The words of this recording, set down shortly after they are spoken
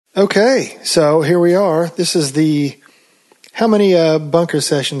Okay, so here we are. This is how many bunker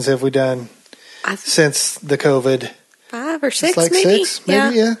sessions have we done since the COVID? 5 or 6, it's like maybe? 6,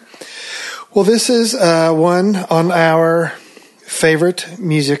 maybe, yeah. Well, this is one on our favorite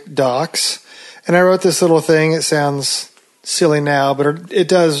music docs. And I wrote this little thing. It sounds silly now, but it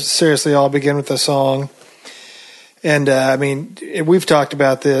does seriously all begin with a song. And, we've talked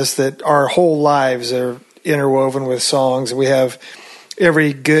about this, that our whole lives are interwoven with songs. We have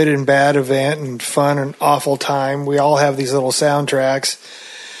every good and bad event and fun and awful time. We all have these little soundtracks.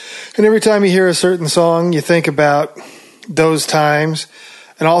 And every time you hear a certain song, you think about those times.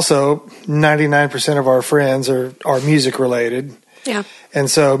 And also, 99% of our friends are music related. Yeah. And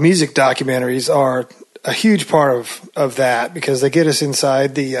so music documentaries are a huge part of that, because they get us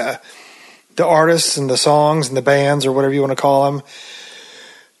inside the artists and the songs and the bands, or whatever you want to call them,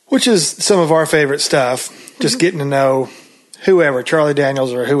 which is some of our favorite stuff, just getting to know whoever, Charlie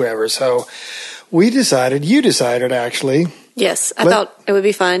Daniels or whoever. So you decided actually. Yes, I thought it would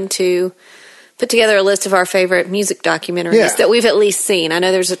be fun to put together a list of our favorite music documentaries that we've at least seen. I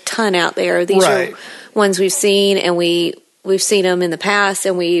know there's a ton out there. These are ones we've seen, and we've seen them in the past,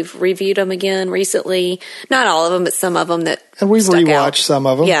 and we've reviewed them again recently. Not all of them, but some of them that and we've stuck rewatched out. Some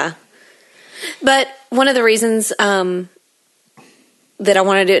of them. Yeah. But one of the reasons that I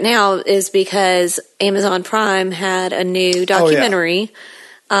want to do it now is because Amazon Prime had a new documentary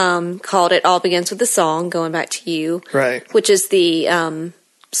called "It All Begins with a Song," going back to you, right? Which is the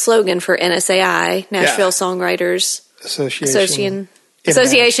slogan for NSAI, Nashville Songwriters Association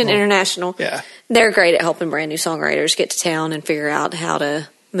International. Yeah, they're great at helping brand new songwriters get to town and figure out how to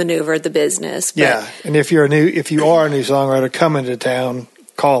maneuver the business. But, and if you are a new songwriter coming to town,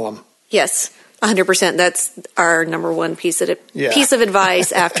 call them. Yes. 100%. That's our number one piece of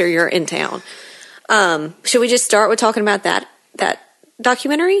advice after you're in town. Should we just start with talking about that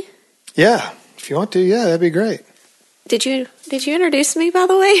documentary? Yeah, if you want to, that'd be great. Did you introduce me, by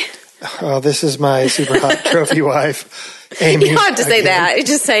the way? Oh, this is my super hot trophy wife, Amy. You don't have to say that. You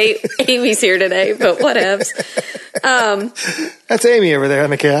just say Amy's here today, but whatevs. That's Amy over there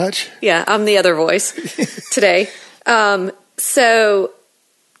on the couch. Yeah, I'm the other voice today. So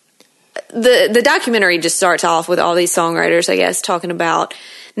the documentary just starts off with all these songwriters, I guess, talking about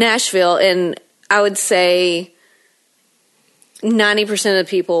Nashville, and I would say 90% of the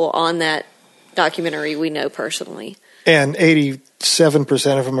people on that documentary we know personally. And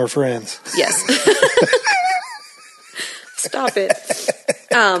 87% of them are friends. Yes. Stop it.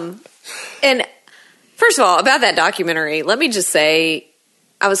 And first of all, about that documentary, let me just say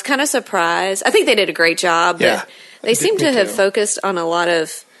I was kind of surprised. I think they did a great job, but they seem to have focused on a lot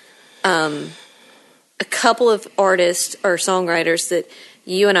of a couple of artists or songwriters that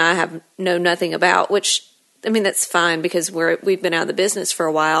you and I know nothing about, which, I mean, that's fine because we've been out of the business for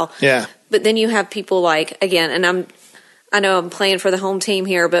a while. Yeah. But then you have people like, again, and I know I'm playing for the home team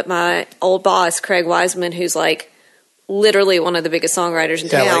here, but my old boss, Craig Wiseman, who's like literally one of the biggest songwriters in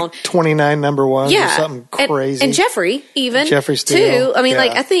town. Like 29 number ones or something crazy. And Jeffrey even. Jeffrey Steele. Too. I mean,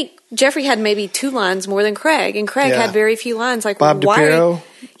 like, I think Jeffrey had maybe 2 lines more than Craig, and Craig had very few lines. Like, Bob DiPiero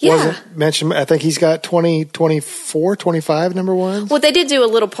wasn't mentioned. I think he's got 20, 24, 25 number ones. Well, they did do a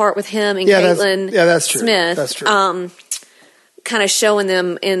little part with him and Caitlin that's true. Smith. That's true. Kind of showing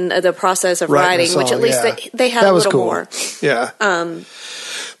them in the process of writing, song, which at least they had a little more. Yeah.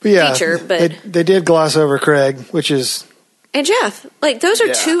 Feature, but they did gloss over Craig, which is. And Jeff, like, those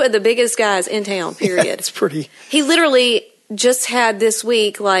are 2 of the biggest guys in town, period. Yeah, it's pretty. He literally just had this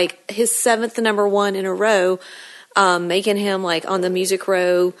week, like, his 7th number 1 in a row, making him, like, on the Music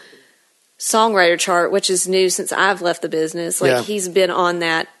Row songwriter chart, which is new since I've left the business. Like, he's been on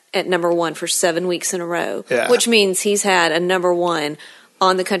that at number 1 for 7 weeks in a row, which means he's had a number 1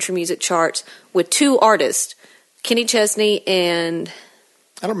 on the country music charts with 2 artists, Kenny Chesney and...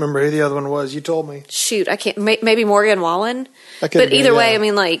 I don't remember who the other one was. You told me. Shoot, I can't. Maybe Morgan Wallen. But either way, I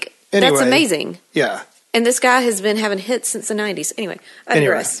mean, like, that's amazing. Yeah. And this guy has been having hits since the 90s. Anyway, I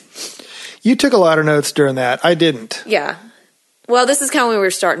digress. You took a lot of notes during that. I didn't. Yeah. Well, this is kind of when we were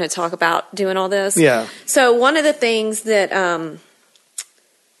starting to talk about doing all this. Yeah. So one of the things that,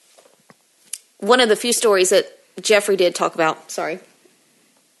 one of the few stories that Jeffrey did talk about, sorry,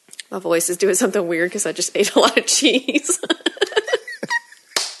 my voice is doing something weird because I just ate a lot of cheese.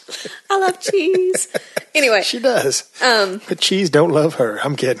 I love cheese. Anyway. She does. But cheese don't love her.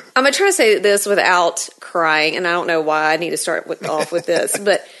 I'm kidding. I'm going to try to say this without crying, and I don't know why I need to start off with this.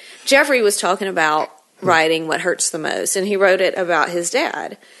 But Jeffrey was talking about writing what hurts the most, and he wrote it about his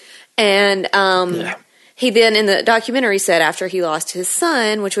dad. And he then, in the documentary, said after he lost his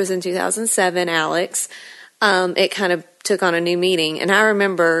son, which was in 2007, Alex, it kind of took on a new meaning. And I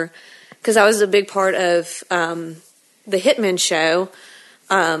remember, because I was a big part of the Hitmen show,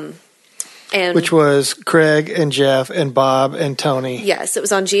 and which was Craig and Jeff and Bob and Tony. Yes, it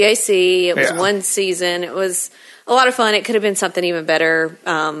was on GAC. It was one season. It was a lot of fun. It could have been something even better.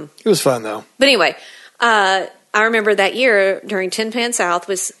 It was fun, though. But anyway, I remember that year during Tin Pan South,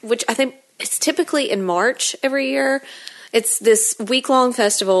 which I think it's typically in March every year. It's this week-long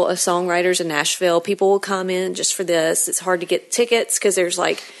festival of songwriters in Nashville. People will come in just for this. It's hard to get tickets because there's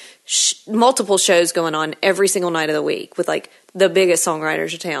like multiple shows going on every single night of the week with like the biggest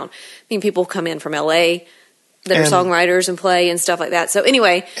songwriters of town. I mean, people come in from LA that are songwriters and play and stuff like that. So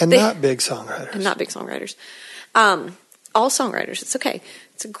anyway. Not big songwriters. And not big songwriters. All songwriters. It's okay.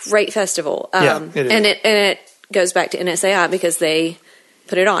 It's a great festival. It is. And it goes back to NSAI because they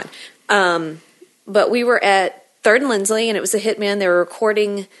put it on. But we were at 3rd and Lindsley, and it was the Hitmen. They were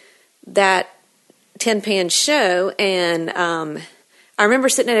recording that Tin Pan show, and I remember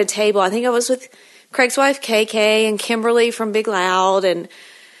sitting at a table. I think I was with Craig's wife, KK, and Kimberly from Big Loud, and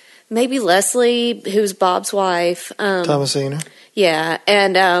maybe Leslie, who's Bob's wife. Thomasina. Yeah,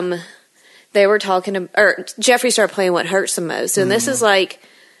 and they were talking, or Jeffrey started playing What Hurts the Most, and this is like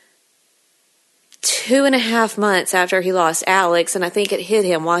 2.5 months after he lost Alex, and I think it hit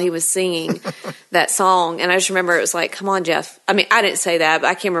him while he was singing that song. And I just remember it was like, "Come on, Jeff." I mean, I didn't say that, but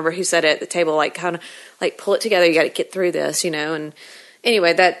I can't remember who said it at the table. Like, kind of like, pull it together. You got to get through this, And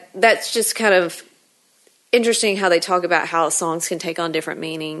anyway, that's just kind of interesting how they talk about how songs can take on different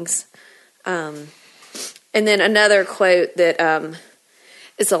meanings. And then another quote that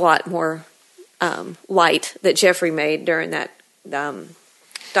is a lot more light that Jeffrey made during that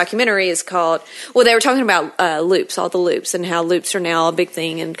documentary is called, they were talking about loops, all the loops, and how loops are now a big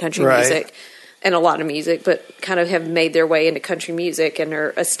thing in country music and a lot of music, but kind of have made their way into country music and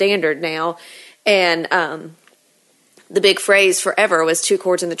are a standard now. And the big phrase forever was 2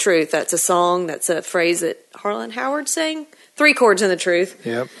 chords in the truth. That's a song, that's a phrase that Harlan Howard sang. 3 chords in the truth.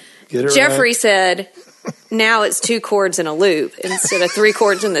 Yep. Get it Jeffrey right. said, now it's 2 chords in a loop instead of 3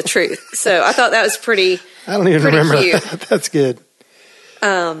 chords in the truth. So I thought that was pretty I don't even remember cute. that. That's good.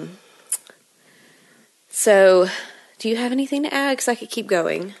 So do you have anything to add? Because I could keep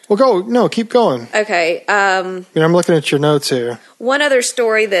going. Well, go. No, keep going. Okay. I'm looking at your notes here. One other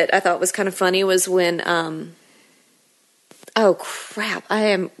story that I thought was kind of funny was when, oh crap, I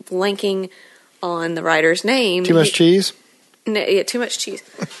am blanking on the writer's name. Too much cheese? No, yeah, Too Much Cheese.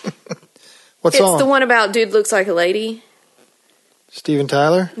 What It's song? the one about Dude Looks Like a Lady. Steven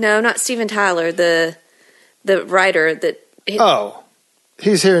Tyler? No, not Steven Tyler, the writer that...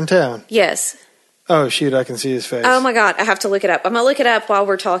 He's here in town. Yes. Oh, shoot, I can see his face. Oh, my God, I have to look it up. I'm going to look it up while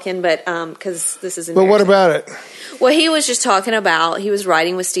we're talking, but because this is... But what about it? Well, he was just talking about, he was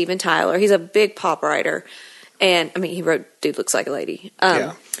writing with Steven Tyler. He's a big pop writer. And, I mean, he wrote Dude Looks Like a Lady.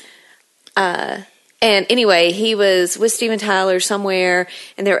 And anyway, he was with Steven Tyler somewhere,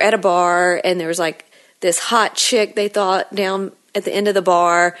 and they were at a bar, and there was like this hot chick they thought down at the end of the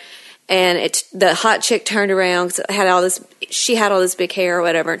bar, and the hot chick turned around because she had all this big hair or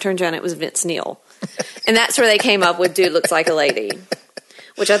whatever. It turned around it was Vince Neil, and that's where they came up with "Dude Looks Like a Lady,"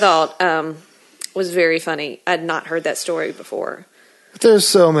 which I thought was very funny. I'd not heard that story before. There's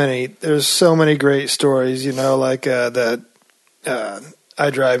so many great stories. Like that. I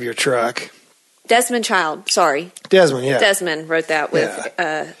Drive Your Truck. Desmond Child, sorry. Desmond, yeah. Desmond wrote that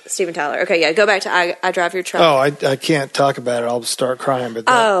with Steven Tyler. Okay, yeah, go back to I Drive Your Truck. Oh, I can't talk about it. I'll start crying. But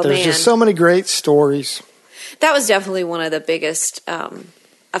there's just man. so many great stories. That was definitely one of the biggest,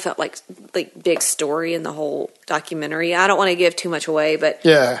 I felt like big story in the whole documentary. I don't want to give too much away, but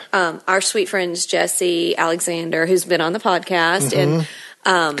our sweet friends Jesse Alexander, who's been on the podcast, and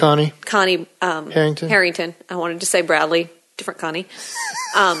Connie Harrington. I wanted to say Bradley. Different Connie,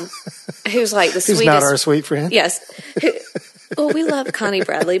 who's like the who's sweetest. Not our sweet friend. Yes. Well, we love Connie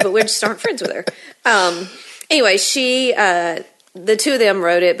Bradley, but we just aren't friends with her. Anyway, she, the two of them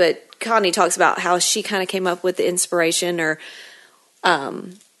wrote it, but Connie talks about how she kind of came up with the inspiration, or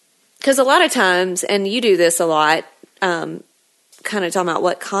because a lot of times, and you do this a lot, kind of talking about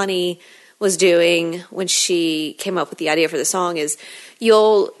what Connie was doing when she came up with the idea for the song is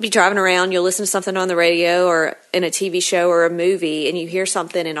you'll be driving around, you'll listen to something on the radio or in a TV show or a movie, and you hear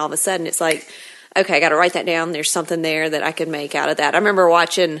something, and all of a sudden it's like, okay, I got to write that down. There's something there that I could make out of that. I remember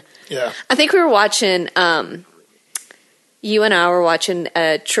watching, I think we were watching, you and I were watching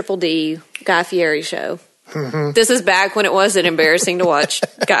a Triple D Guy Fieri show. This is back when it wasn't embarrassing to watch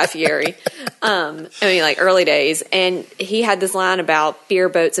Guy Fieri. Like early days. And he had this line about beer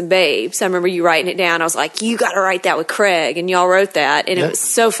boats and babes. I remember you writing it down. I was like, you got to write that with Craig. And y'all wrote that. And it was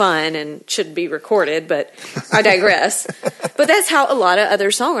so fun and should be recorded, but I digress. But that's how a lot of other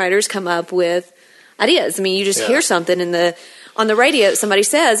songwriters come up with ideas. I mean, you just hear something on the radio somebody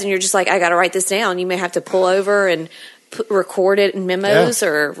says, and you're just like, I got to write this down. You may have to pull over and record it in memos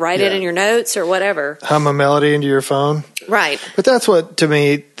or write it in your notes or whatever. Hum a melody into your phone. Right. But that's what, to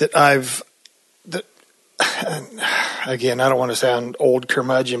me, again, I don't want to sound old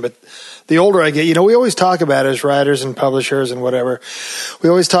curmudgeon, but the older I get, we always talk about as writers and publishers and whatever, we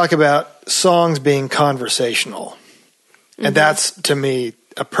always talk about songs being conversational. Mm-hmm. And that's, to me,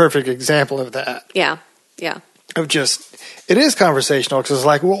 a perfect example of that. Yeah. Yeah. It is conversational because it's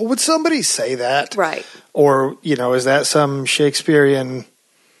like, well, would somebody say that? Right. Or, is that some Shakespearean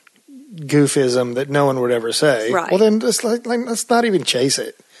goofism that no one would ever say? Right. Well, then just let's not even chase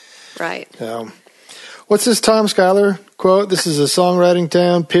it. Right. What's this Tom Schuyler quote? This is a songwriting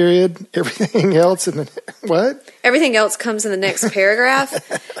town, period. Everything else what? Everything else comes in the next paragraph.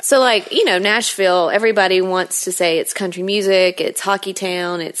 So Nashville, everybody wants to say it's country music, it's hockey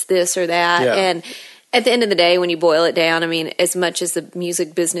town, it's this or that. Yeah. And at the end of the day, when you boil it down, I mean, as much as the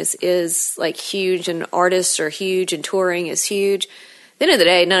music business is like huge and artists are huge and touring is huge, at the end of the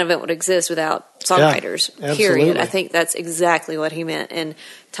day, none of it would exist without songwriters, period. I think that's exactly what he meant. And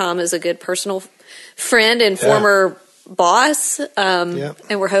Tom is a good personal friend and former boss. And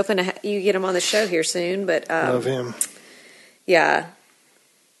we're hoping you get him on the show here soon. But love him. Yeah.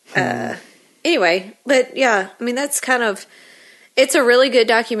 Anyway, but yeah, I mean, that's it's a really good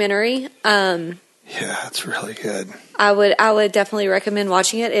documentary. Yeah, it's really good. I would definitely recommend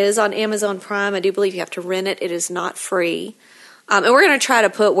watching it. It is on Amazon Prime. I do believe you have to rent it. It is not free. And we're going to try to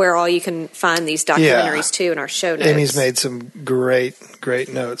put where all you can find these documentaries too in our show notes. Amy's made some great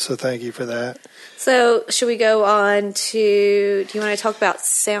notes, so thank you for that. So should we go on to, do you want to talk about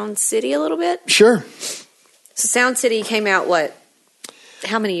Sound City a little bit? Sure. So Sound City came out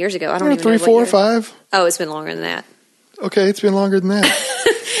how many years ago? I don't even know. 3, 4, 5. Oh, it's been longer than that. Okay, it's been longer than that.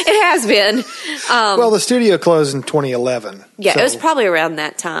 It has been. Well, the studio closed in 2011. Yeah, it was probably around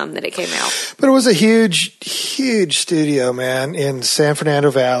that time that it came out. But it was a huge studio, man, in San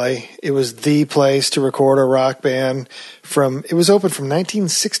Fernando Valley. It was the place to record a rock band. It was open from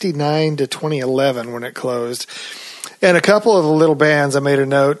 1969 to 2011 when it closed. And a couple of the little bands I made a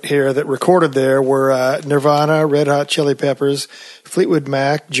note here that recorded there were Nirvana, Red Hot Chili Peppers, Fleetwood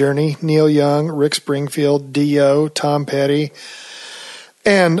Mac, Journey, Neil Young, Rick Springfield, Dio, Tom Petty,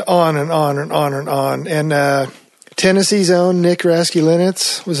 and on and on and on and on. And Tennessee's own Nick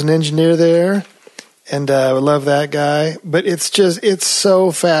Raskulinecz was an engineer there, and I love that guy. But it's so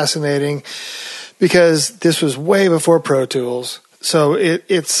fascinating because this was way before Pro Tools. So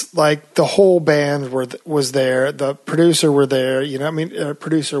it's like the whole band was there. The producer were there.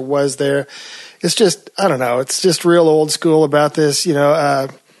 Producer was there. It's just, I don't know. It's just real old school about this.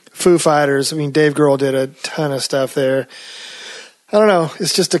 Foo Fighters. I mean, Dave Grohl did a ton of stuff there. I don't know.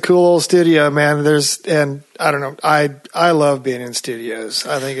 It's just a cool old studio, man. And I don't know. I love being in studios.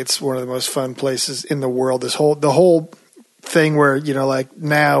 I think it's one of the most fun places in the world. The whole thing where,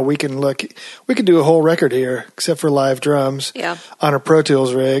 now we can do a whole record here except for live drums on a Pro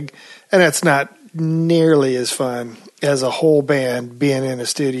Tools rig. And it's not nearly as fun as a whole band being in a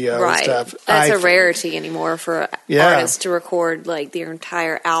studio and stuff. That's a rarity anymore for artists to record like their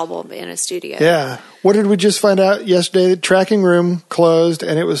entire album in a studio. Yeah. What did we just find out yesterday? The Tracking Room closed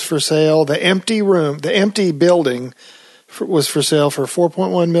and it was for sale. The empty building was for sale for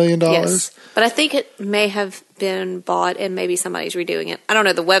 $4.1 million. Yes. But I think it may have been bought and maybe somebody's redoing it. I don't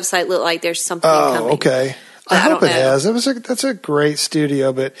know. The website looked like there's something coming. Oh, okay. I hope it has. That's a great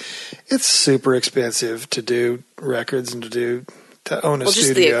studio, but it's super expensive to do records and to own a studio.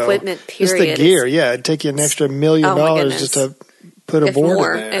 Just the equipment, period. Just the gear, it'd take you an extra $1 million just to put a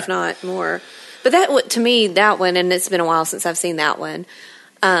board in there. If not more. But to me, that one, and it's been a while since I've seen that one,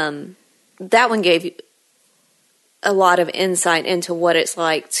 that one gave you a lot of insight into what it's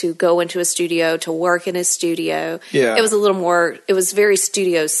like to go into a studio, to work in a studio. Yeah. It was a little more, it was very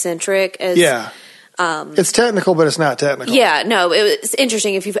studio-centric. It's technical, but it's not technical. Yeah, no, it's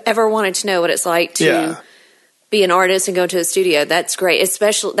interesting. If you've ever wanted to know what it's like to be an artist and go to a studio, that's great.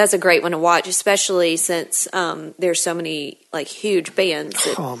 That's a great one to watch, especially since there's so many like huge bands.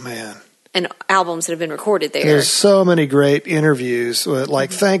 And albums that have been recorded there. There's so many great interviews.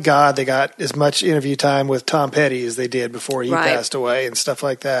 Thank God they got as much interview time with Tom Petty as they did before he passed away and stuff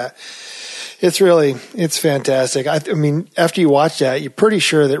like that. It's fantastic. I mean, after you watch that, you're pretty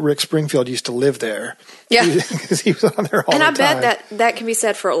sure that Rick Springfield used to live there. Yeah. Because he was on there all the time. And I bet that can be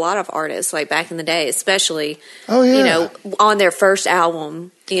said for a lot of artists, like back in the day, especially, Oh, yeah. you know, on their first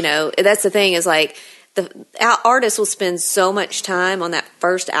album. You know, that's the thing is like the artist will spend so much time on that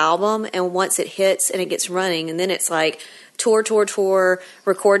first album, and once it hits and it gets running, and then it's like tour,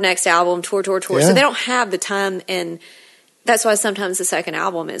 record next album, tour. Yeah. So they don't have the time, and that's why sometimes the second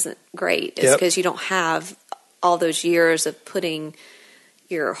album isn't great. It's because you don't have all those years of putting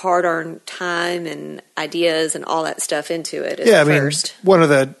your hard-earned time and ideas and all that stuff into it. Yeah, I mean, one of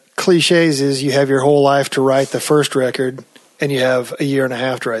the cliches is you have your whole life to write the first record, and you have a year and a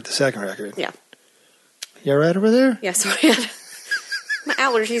half to write the second record. Yeah. You all right over there? Yeah, sorry. My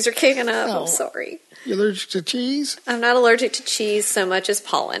allergies are kicking up. Oh. I'm sorry. You allergic to cheese? I'm not allergic to cheese so much as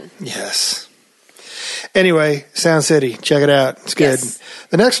pollen. Yes. Anyway, Sound City, check it out. It's good. Yes.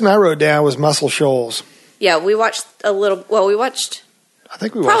 The next one I wrote down was Muscle Shoals. Yeah, we watched a little. Well, we watched I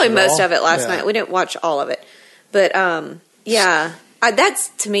think we watched probably it most all. of it last Yeah. night. We didn't watch all of it, but yeah, that's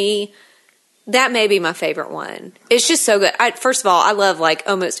to me. That may be my favorite one. It's just so good. First of all, I love like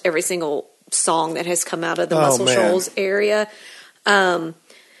almost every single song that has come out of the Muscle man. Shoals area.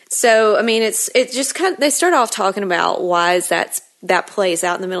 So I mean, it's just kind of, they start off talking about why is that place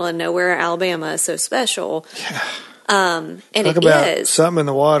out in the middle of nowhere, Alabama, so special. Yeah. And Talk it about is. something in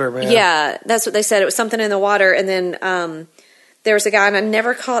the water, man. Yeah, that's what they said. It was something in the water. And then there was a guy, and I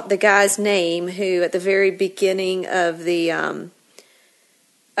never caught the guy's name, who at the very beginning of the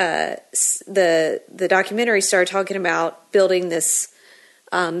documentary started talking about building this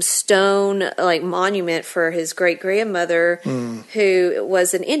stone like monument for his great grandmother, who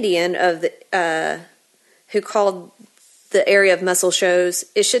was an Indian of the who called the area of Muscle Shoals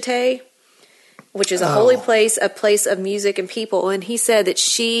Ishite, which is a holy place, a place of music and people. And he said that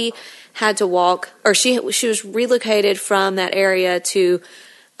she had to walk, or she was relocated from that area to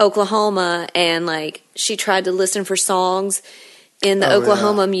Oklahoma, and like she tried to listen for songs in the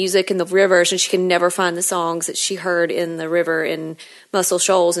Oklahoma music in the rivers, and she could never find the songs that she heard in the river in Muscle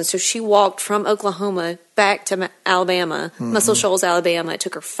Shoals. And so she walked from Oklahoma back to Alabama, Muscle Shoals, Alabama. It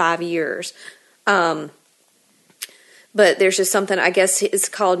took her 5 years. But there's just something, I guess it's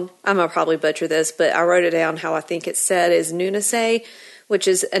called, I'm going to probably butcher this, but I wrote it down how I think it's said, is Nunase, which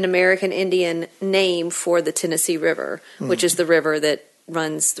is an American Indian name for the Tennessee River, which is the river that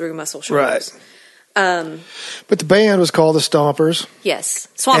runs through Muscle Shoals. Right. But the band was called the Stompers. Yes.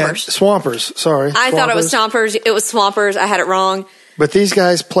 Swampers. Swampers, sorry. I thought it was Stompers. It was Swampers. I had it wrong. But these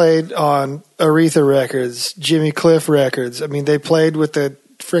guys played on Aretha Records, Jimmy Cliff Records. I mean, they played with the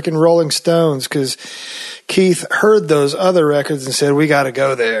freaking Rolling Stones because Keith heard those other records and said, we got to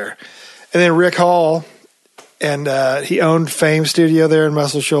go there. And then Rick Hall, and he owned Fame Studio there in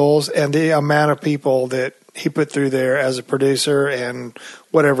Muscle Shoals, and the amount of people that he put through there as a producer and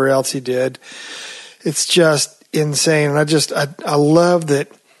whatever else he did, it's just insane. And I love that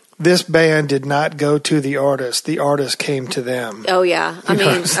this band did not go to the artist came to them. Oh, yeah. I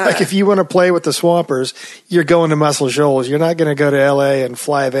mean, it's like if you want to play with the Swampers, you're going to Muscle Shoals. You're not going to go to L.A. and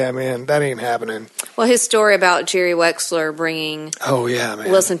fly them in. That ain't happening. well, his story about Jerry Wexler bringing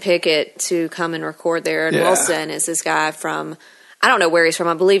Wilson Pickett to come and record there. And Wilson is this guy from, I don't know where he's from.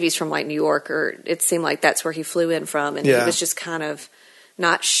 I believe he's from like New York, or it seemed like that's where he flew in from. And he was just kind of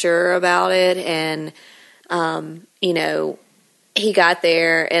not sure about it. And, you know, he got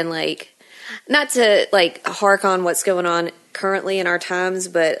there and like, not to like hark on what's going on currently in our times,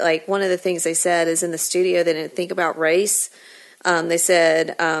 but like one of the things they said is in the studio they didn't think about race. They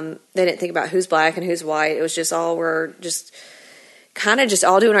said they didn't think about who's black and who's white. It was just all, we're just kind of just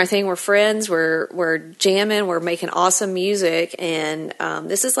all doing our thing. We're friends. We're jamming. We're making awesome music. And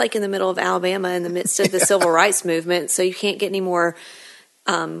this is like in the middle of Alabama in the midst of the civil rights movement. So you can't get any more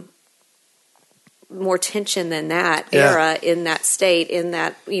tension than that era in that state, in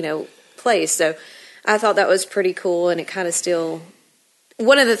that, you know, place. So I thought that was pretty cool. And it kind of still,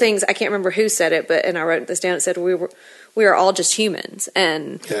 one of the things, I can't remember who said it, but, and I wrote this down, it said we are all just humans.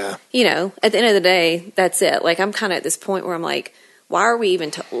 And, you know, at the end of the day, that's it. Like, I'm kind of at this point where I'm like, why are we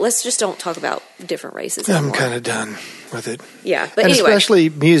even, let's just don't talk about different races anymore. I'm kind of done with it. Yeah. But and anyway. especially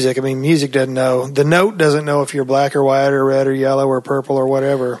music. I mean, music doesn't know. The note doesn't know if you're black or white or red or yellow or purple or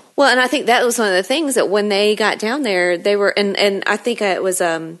whatever. Well, and I think that was one of the things that when they got down there, they were, and I think it was,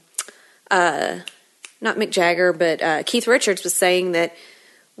 not Mick Jagger, but Keith Richards was saying that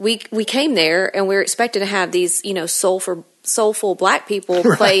we came there and we were expected to have these, you know, soulful black people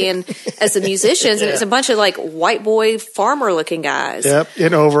playing as the musicians, and it's a bunch of like white boy farmer looking guys. Yep,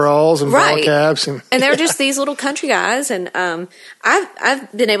 in overalls and ball caps, and they're just these little country guys. And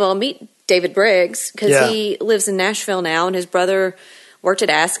I've been able to meet David Briggs, because he lives in Nashville now, and his brother worked at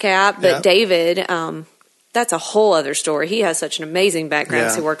ASCAP. But David, that's a whole other story. He has such an amazing background.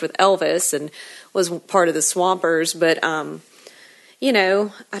 Yeah. He worked with Elvis and was part of the Swampers. But, you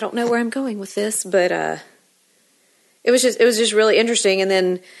know, I don't know where I'm going with this, but it was just really interesting. And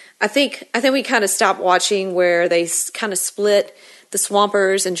then I think we kind of stopped watching where they kind of split. The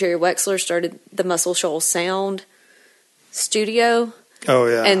Swampers and Jerry Wexler started the Muscle Shoals Sound studio. Oh,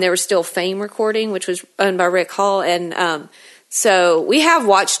 yeah. And there was still Fame Recording, which was owned by Rick Hall. And so we have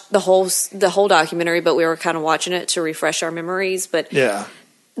watched the whole documentary, but we were kind of watching it to refresh our memories. But yeah,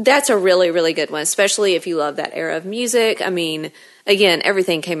 that's a really, really good one, especially if you love that era of music. I mean, again,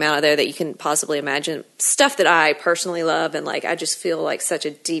 everything came out of there that you can possibly imagine. Stuff that I personally love, and like I just feel like such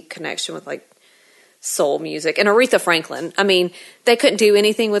a deep connection with like soul music. And Aretha Franklin, I mean, they couldn't do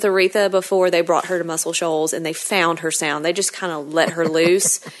anything with Aretha before they brought her to Muscle Shoals and they found her sound. They just kind of let her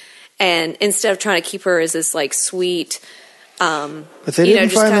loose. And instead of trying to keep her as this like sweet, but they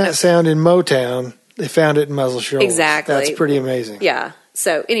didn't find that sound in Motown. They found it in Muscle Shoals. Exactly. That's pretty amazing. Yeah.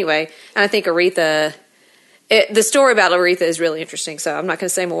 So anyway, and I think Aretha, the story about Aretha is really interesting. So I'm not going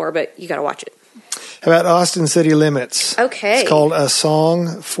to say more, but you got to watch it. How about Austin City Limits? Okay. It's called A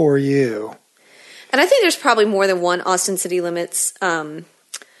Song for You. And I think there's probably more than one Austin City Limits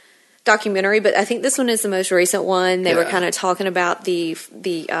documentary, but I think this one is the most recent one. They were kind of talking about the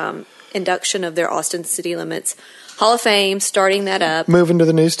induction of their Austin City Limits Hall of Fame, starting that up. Moving to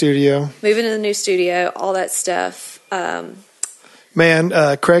the new studio, all that stuff.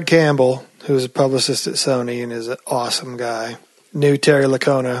 Man, Craig Campbell, who's a publicist at Sony and is an awesome guy, knew Terry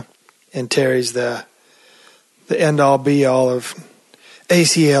Lacona, and Terry's the end-all, be-all of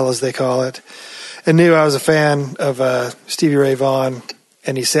ACL, as they call it. And knew I was a fan of Stevie Ray Vaughan,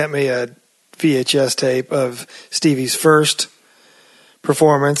 and he sent me a VHS tape of Stevie's first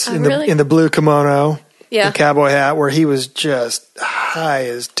performance in the blue kimono and cowboy hat, where he was just high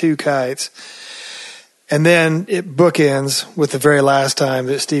as two kites. And then it bookends with the very last time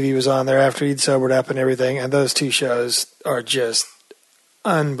that Stevie was on there after he'd sobered up and everything, and those two shows are just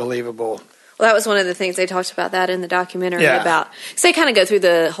unbelievable. Well, that was one of the things they talked about that in the documentary about. So they kind of go through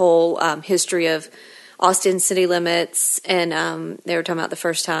the whole history of Austin City Limits, and they were talking about the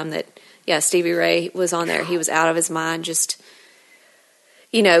first time that, Stevie Ray was on there. He was out of his mind, just,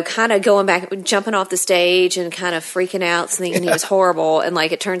 kind of going back, jumping off the stage and kind of freaking out, thinking he was horrible. And,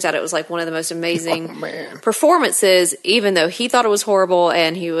 like, it turns out it was, like, one of the most amazing performances, even though he thought it was horrible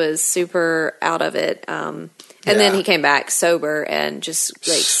and he was super out of it. And then he came back sober and just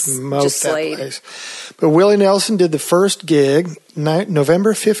slayed. Place. But Willie Nelson did the first gig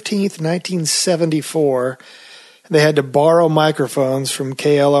November 15th, 1974. They had to borrow microphones from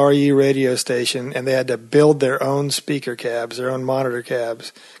KLRE radio station, and they had to build their own speaker cabs, their own monitor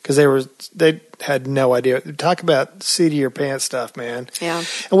cabs, because they had no idea. Talk about seat of your pants stuff, man. Yeah.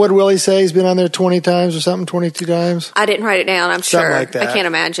 And what did Willie say? He's been on there 20 times or something, 22 times? I didn't write it down, I'm something sure. Like that. I can't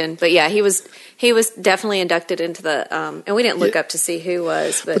imagine. But yeah, he was definitely inducted into the, and we didn't look up to see who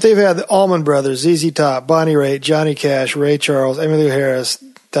was. But they've had the Allman Brothers, ZZ Top, Bonnie Raitt, Johnny Cash, Ray Charles, Emmylou Harris,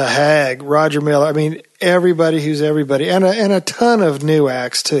 The Hag, Roger Miller. I mean, everybody who's everybody. And a ton of new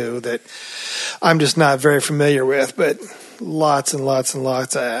acts, too, that I'm just not very familiar with, but lots and lots and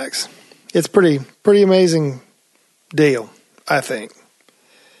lots of acts. It's pretty amazing deal, I think.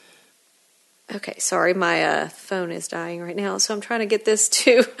 Okay, sorry, my phone is dying right now, so I'm trying to get this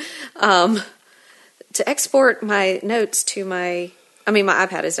to export my notes to my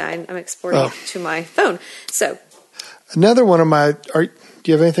iPad is dying. I'm exporting it to my phone. So another one of my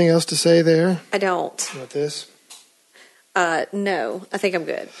do you have anything else to say there? I don't. About this? No, I think I'm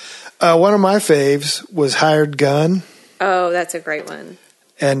good. One of my faves was Hired Gun. Oh, that's a great one.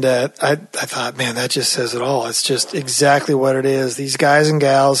 And I thought, man, that just says it all. It's just exactly what it is. These guys and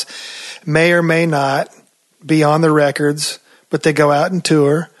gals may or may not be on the records, but they go out and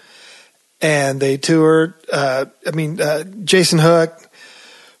tour. And they tour, Jason Hook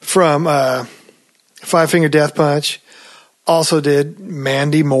from Five Finger Death Punch also did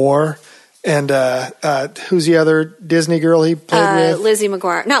Mandy Moore. And who's the other Disney girl he played with? Lizzie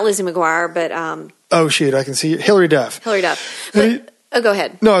McGuire. Not Lizzie McGuire, but... oh, shoot, I can see it. Hilary Duff. But, go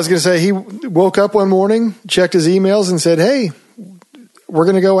ahead. No, I was going to say he woke up one morning, checked his emails, and said, hey, we're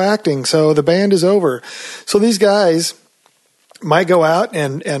going to go acting, so the band is over. So these guys might go out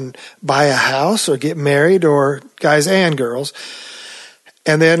and buy a house or get married, or guys and girls,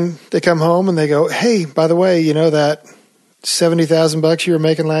 and then they come home and they go, hey, by the way, that $70,000 you were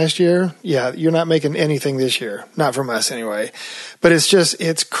making last year, yeah, you're not making anything this year. Not from us anyway. But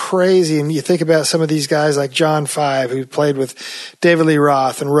it's crazy. And you think about some of these guys like John Five, who played with David Lee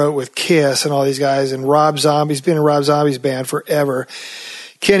Roth and wrote with Kiss and all these guys, and Rob Zombie's been in Rob Zombie's band forever.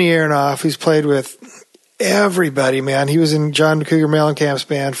 Kenny Aronoff, who's played with everybody, man. He was in John Cougar Mellencamp's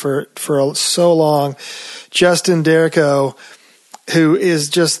band for so long. Justin Derrico, who is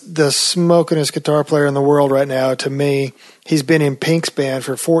just the smokingest guitar player in the world right now to me. He's been in Pink's band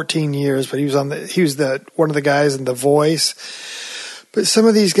for 14 years, but he was one of the guys in The Voice. But some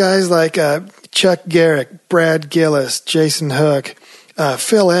of these guys like Chuck Garrick, Brad Gillis, Jason Hook,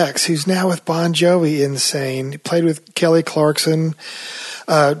 Phil X, who's now with Bon Jovi, insane. He played with Kelly Clarkson,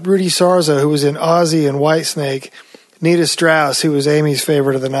 Rudy Sarzo, who was in Ozzy and Whitesnake, Nita Strauss, who was Amy's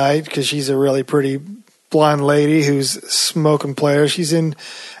favorite of the night because she's a really pretty blonde lady who's a smoking player. She's in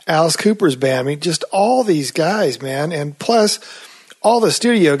Alice Cooper's band. I mean, just all these guys, man. And plus all the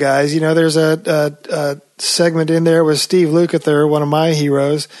studio guys, there's a segment in there with Steve Lukather, one of my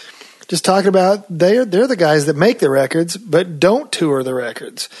heroes, just talking about they're the guys that make the records, but don't tour the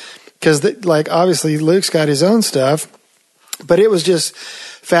records. Because obviously Luke's got his own stuff, but it was just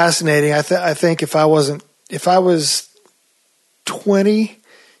fascinating. I think if I was 20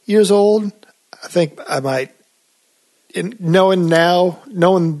 years old, I think I might, knowing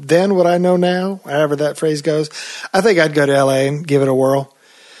then what I know now, however that phrase goes, I think I'd go to LA and give it a whirl.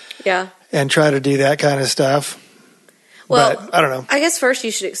 Yeah. And try to do that kind of stuff. Well, but I don't know. I guess first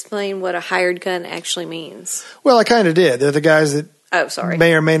you should explain what a hired gun actually means. Well, I kind of did. They're the guys that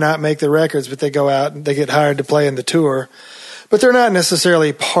may or may not make the records, but they go out and they get hired to play in the tour. But they're not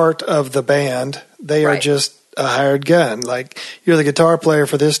necessarily part of the band. They are just a hired gun. Like, you're the guitar player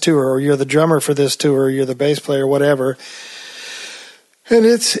for this tour, or you're the drummer for this tour, or you're the bass player, whatever. And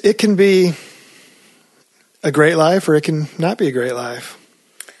it can be a great life, or it can not be a great life.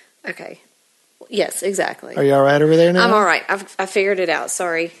 Okay. Yes, exactly. Are you all right over there now? I'm all right. I figured it out.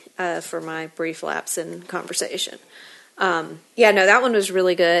 Sorry for my brief lapse in conversation. That one was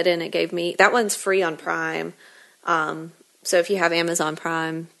really good, and it gave me, that one's free on Prime. So if you have Amazon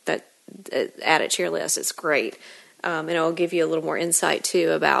Prime, add it to your list. It's great. And it'll give you a little more insight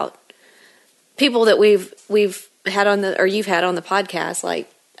too about people that we've had you've had on the podcast, like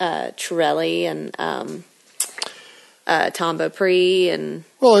Torelli and Tom Beaupre and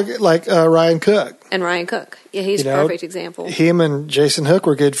Ryan Cook. And Ryan Cook. Yeah, he's a perfect example. Him and Jason Hook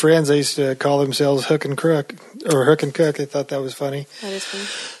were good friends. They used to call themselves Hook and Crook, or Hook and Cook. I thought that was funny. That is funny.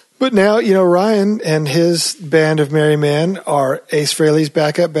 But now, Ryan and his band of Merry Men are Ace Frehley's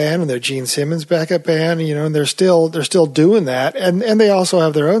backup band, and they're Gene Simmons' backup band, and they're still doing that, and they also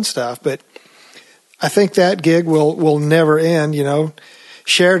have their own stuff. But I think that gig will never end.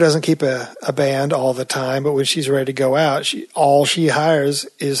 Cher doesn't keep a band all the time, but when she's ready to go out, all she hires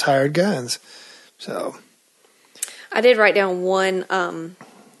is hired guns. So I did write down one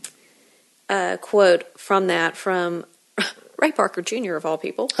quote from Ray Parker Jr. of all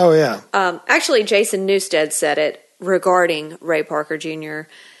people. Oh, yeah. Actually, Jason Newsted said it regarding Ray Parker Jr.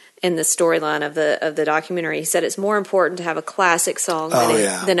 in the storyline of the documentary. He said it's more important to have a classic song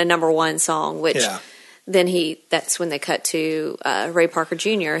than a number one song, which that's when they cut to Ray Parker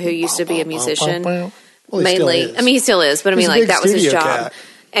Jr., who used to be a musician. Well, mainly. He still is, but that was his job. Cat.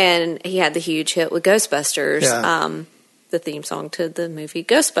 And he had the huge hit with Ghostbusters. Yeah. The theme song to the movie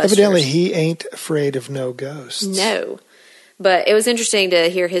Ghostbusters. Evidently, he ain't afraid of no ghosts. No. But it was interesting to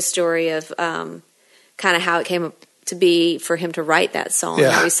hear his story of kind of how it came to be for him to write that song.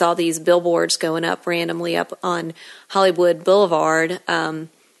 Yeah. We saw these billboards going up randomly up on Hollywood Boulevard, kind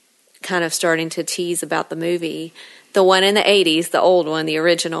of starting to tease about the movie. The one in the 80s, the old one, the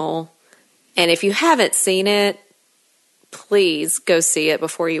original. And if you haven't seen it, please go see it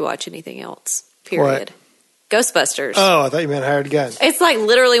before you watch anything else, period. What? Ghostbusters. Oh, I thought you meant Hired Gun. It's like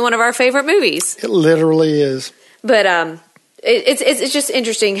literally one of our favorite movies. It literally is. But it's just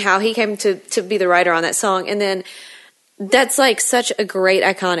interesting how he came to be the writer on that song. And then that's like such a great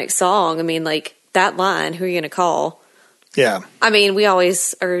iconic song. I mean, like that line, who are you going to call? Yeah. I mean, we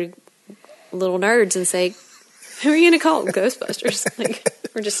always are little nerds and say, who are you going to call? Ghostbusters. Like,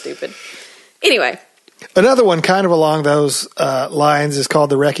 we're just stupid. Anyway. Another one kind of along those lines is called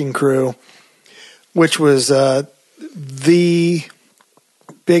The Wrecking Crew, which was the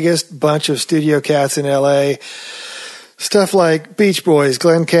biggest bunch of studio cats in L.A., stuff like Beach Boys,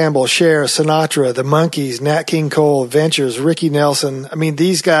 Glenn Campbell, Cher, Sinatra, The Monkees, Nat King Cole, Ventures, Ricky Nelson. I mean,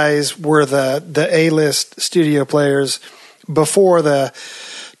 these guys were the A-list studio players before the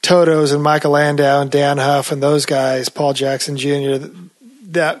Totos and Michael Landau and Dan Huff and those guys, Paul Jackson Jr.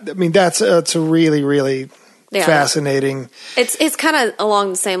 That's a really, really fascinating. It's kind of along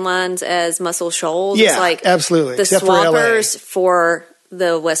the same lines as Muscle Shoals. Yeah, it's like absolutely. The Except Swampers for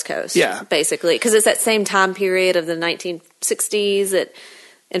the West Coast. Yeah. Basically. Because it's that same time period of the 1960s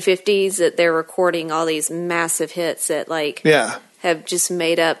and 50s that they're recording all these massive hits that have just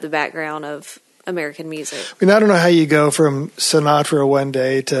made up the background of American music. I mean, I don't know how you go from Sinatra one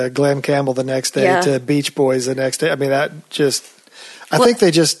day to Glenn Campbell the next day to Beach Boys the next day. I mean, I think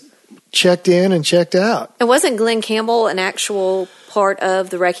they just checked in and checked out. And wasn't Glenn Campbell an actual part of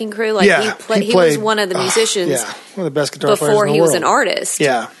the Wrecking Crew? Like he was one of the musicians. One of the best guitar players before in the he was world. an artist.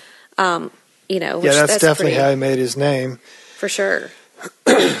 Yeah. That's definitely how he made his name. For sure.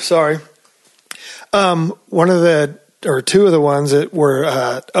 Sorry. One of the, or two of the ones that were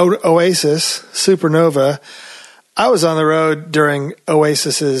Oasis, Supernova. I was on the road during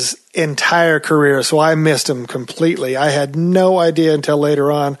Oasis's entire career, so I missed them completely. I had no idea until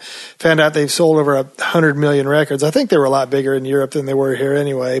later on. Found out they've sold over 100 million records. I think they were a lot bigger in Europe than they were here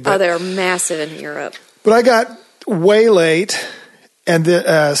anyway. But, they were massive in Europe. But I got way late, and the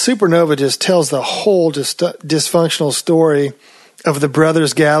Supernova just tells the whole dysfunctional story of the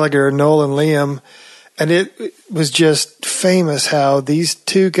brothers Gallagher, Noel and Liam. And it was just famous how these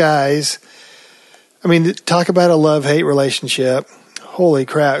two guys, I mean, talk about a love-hate relationship. Holy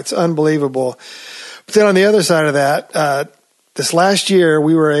crap, it's unbelievable. But then on the other side of that, this last year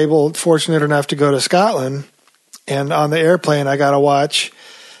we were fortunate enough to go to Scotland, and on the airplane I got to watch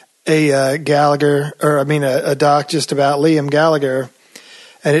a doc just about Liam Gallagher,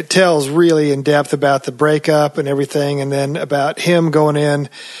 and it tells really in depth about the breakup and everything, and then about him going in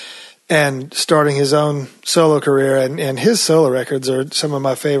and starting his own solo career, and his solo records are some of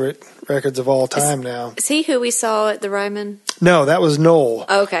my favorite records of all time now. Is he who we saw at the Ryman? No, that was Noel.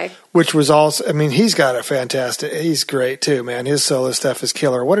 Oh, okay. Which was also, I mean, he's great too, man. His solo stuff is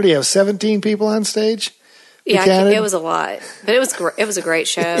killer. What did he have, 17 people on stage? Yeah, it was a lot. But it was a great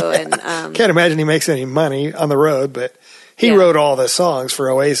show. And can't imagine he makes any money on the road, but he wrote all the songs for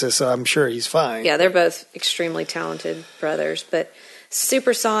Oasis, so I'm sure he's fine. Yeah, they're both extremely talented brothers, but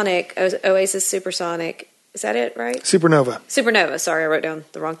Supersonic, Oasis Supersonic, is that it, right? Supernova, sorry, I wrote down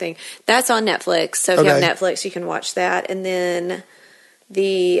the wrong thing. That's on Netflix, so if you have Netflix, you can watch that. And then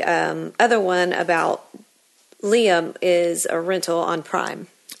the other one about Liam is a rental on Prime.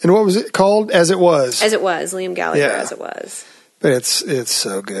 And what was it called? As It Was? As It Was, Liam Gallagher, As It Was. But it's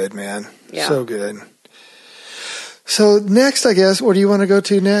so good, man. Yeah. So good. So next, I guess, what do you want to go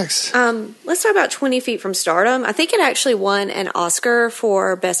to next? Let's talk about 20 Feet from Stardom. I think it actually won an Oscar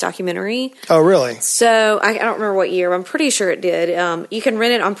for Best Documentary. Oh, really? So I don't remember what year, but I'm pretty sure it did. You can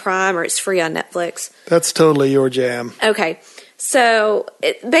rent it on Prime or it's free on Netflix. That's totally your jam. Okay. So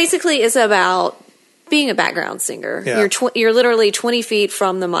it basically is about being a background singer. Yeah. You're literally 20 feet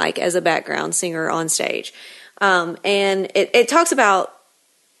from the mic as a background singer on stage. And it talks about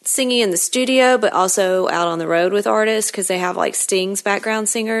singing in the studio, but also out on the road with artists, because they have like Sting's background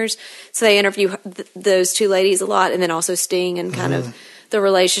singers. So they interview those two ladies a lot, and then also Sting and kind of the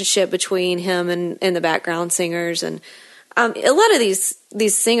relationship between him and the background singers. And a lot of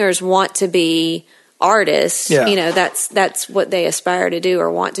these singers want to be artists. Yeah. You know, that's what they aspire to do or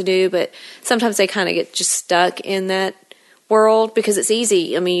want to do, but sometimes they kind of get just stuck in that world because it's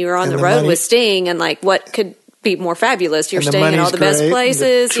easy. I mean, you're on the road with Sting, and like, what could be more fabulous? You're staying in all the best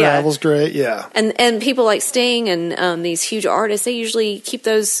places. The travel's great, yeah. And people like Sting and these huge artists, they usually keep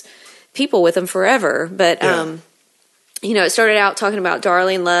those people with them forever. But you know, it started out talking about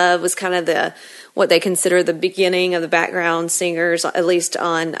Darlene Love was kind of what they consider the beginning of the background singers, at least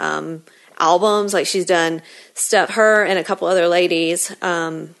on albums. Like, she's done stuff, her and a couple other ladies.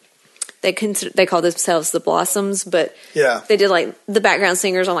 They call themselves the Blossoms, but they did like the background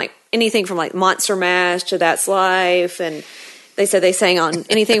singers on like anything from like Monster Mash to That's Life, and they said they sang on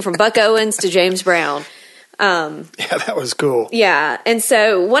anything from Buck Owens to James Brown. Yeah, that was cool. Yeah, and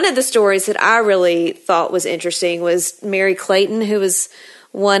so one of the stories that I really thought was interesting was Mary Clayton, who was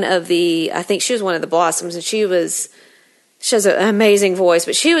I think she was one of the Blossoms, and she has an amazing voice,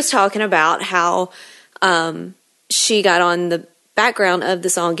 but she was talking about how she got on the background of the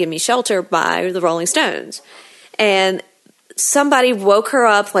song Give Me Shelter by the Rolling Stones. And somebody woke her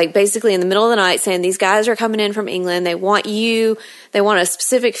up, like basically in the middle of the night, saying these guys are coming in from England. They want a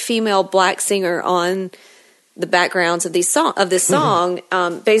specific female black singer on the backgrounds of this song.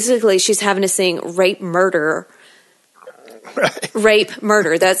 Basically, she's having to sing rape, murder. Right. Rape,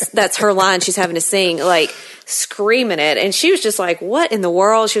 murder. That's her line. She's having to sing, like screaming it. And she was just like, what in the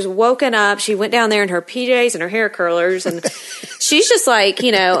world? She was woken up. She went down there in her PJs and her hair curlers. And she's just like,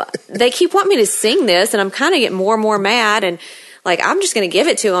 you know, they keep wanting me to sing this, and I'm kind of getting more and more mad. And like, I'm just going to give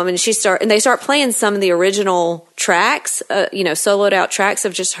it to him. And they start playing some of the original tracks, soloed out tracks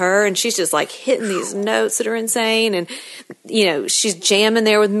of just her. And she's just like hitting these notes that are insane. And, she's jamming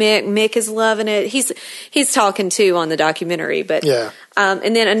there with Mick. Mick is loving it. He's talking too on the documentary, but, yeah.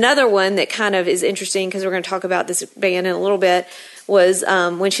 And then another one that kind of is interesting, because we're going to talk about this band in a little bit, was,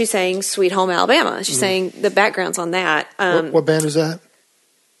 when she sang Sweet Home Alabama. She sang the backgrounds on that. What band is that?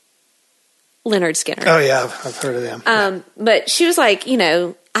 Lynyrd Skynyrd. Oh, yeah, I've heard of them. But she was like,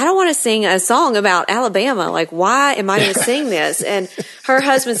 I don't want to sing a song about Alabama. Like, why am I going to sing this? And her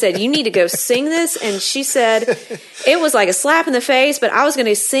husband said, you need to go sing this. And she said, it was like a slap in the face, but I was going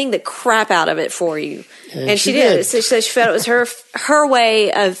to sing the crap out of it for you. And she did. So she said she felt it was her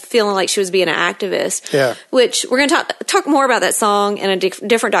way of feeling like she was being an activist. Yeah. Which we're going to talk more about that song in a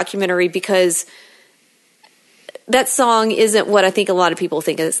different documentary, because that song isn't what I think a lot of people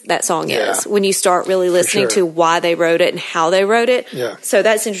think that song is when you start really listening to why they wrote it and how they wrote it. Yeah. So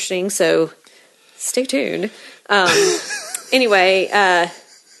that's interesting. So stay tuned. Anyway,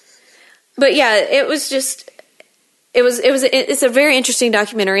 but yeah, it was just, it's a very interesting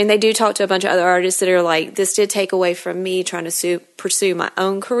documentary, and they do talk to a bunch of other artists that are like, this did take away from me trying to pursue my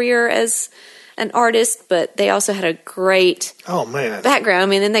own career as an artist, but they also had a great background. I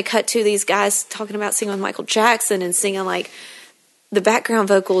mean, then they cut to these guys talking about singing with Michael Jackson and singing like the background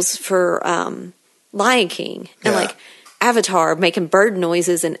vocals for Lion King and like Avatar, making bird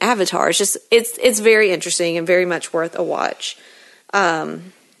noises in Avatar. It's just it's very interesting and very much worth a watch. So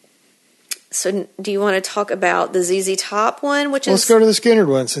do you want to talk about the ZZ Top one? Let's go to the Skynyrd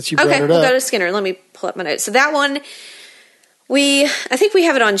one since you brought it up. Okay, we'll go to Skynyrd. Let me pull up my notes. So that one, I think we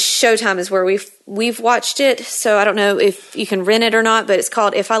have it on Showtime is where we've watched it. So I don't know if you can rent it or not, but it's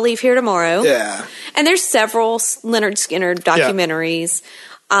called If I Leave Here Tomorrow. Yeah. And there's several Lynyrd Skynyrd documentaries.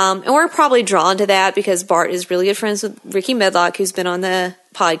 Yeah. And we're probably drawn to that because Bart is really good friends with Ricky Medlock, who's been on the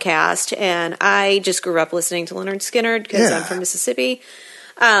podcast. And I just grew up listening to Lynyrd Skynyrd because I'm from Mississippi.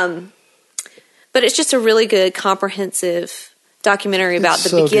 But it's just a really good, comprehensive documentary about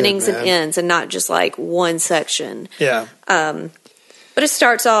the beginnings and ends and not just like one section. Yeah. But it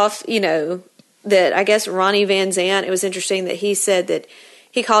starts off, that I guess Ronnie Van Zant, it was interesting that he said that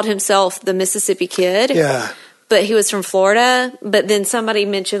he called himself the Mississippi Kid. Yeah. But he was from Florida. But then somebody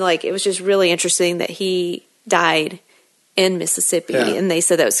mentioned like it was just really interesting that he died in Mississippi. Yeah. And they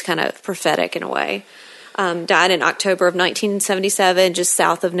said that was kind of prophetic in a way. Died in October of 1977, just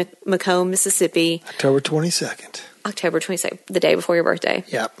south of Macomb, Mississippi. October 22nd. October 22nd, the day before your birthday.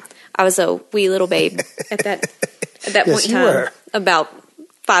 Yep. I was a wee little babe at that point in time. Were. About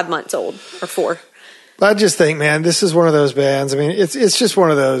 5 months old or 4. I just think, man, this is one of those bands. I mean, it's just one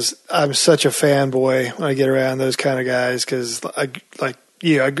of those. I'm such a fanboy when I get around those kind of guys because, I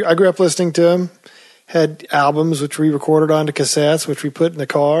grew up listening to them. Had albums which we recorded onto cassettes, which we put in the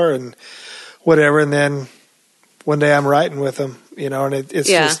car and whatever. And then one day I'm writing with them, and it's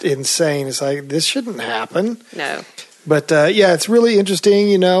just insane. It's like, this shouldn't happen. No. But, it's really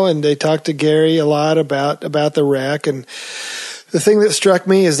interesting, and they talked to Gary a lot about the wreck. And the thing that struck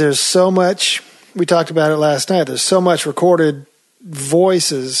me is there's so much, we talked about it last night, there's so much recorded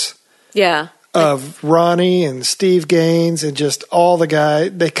voices of Ronnie and Steve Gaines and just all the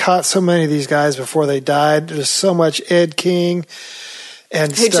guys. They caught so many of these guys before they died. There's so much Ed King.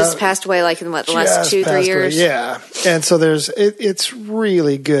 And who just passed away like in the last 2-3 years. Yeah. And so it's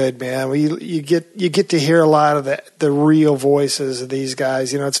really good, man. You get to hear a lot of the real voices of these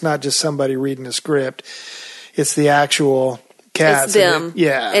guys. It's not just somebody reading a script. It's the actual cats. It's them.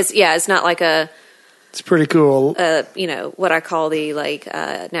 It's not like it's pretty cool. What I call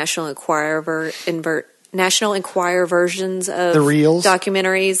the National Enquirer versions of the reels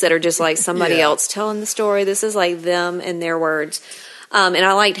documentaries that are just like somebody else telling the story. This is like them and their words. And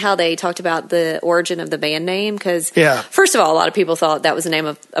I liked how they talked about the origin of the band name because, first of all, a lot of people thought that was the name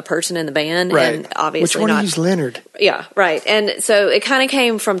of a person in the band, right? And obviously which one not. Used Leonard? Yeah, right. And so it kind of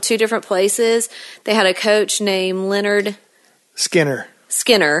came from 2 different places. They had a coach named Lynyrd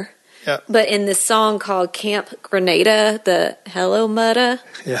Skynyrd. Yeah. But in this song called Camp Grenada, the Hello Mutta,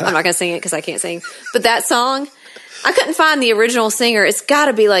 I'm not going to sing it because I can't sing. But that song, I couldn't find the original singer. It's got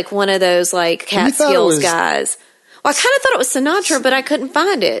to be like one of those like Catskills guys. Well, I kind of thought it was Sinatra, but I couldn't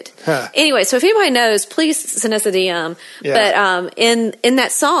find it. Huh. Anyway, so if anybody knows, please send us a DM. Yeah. But in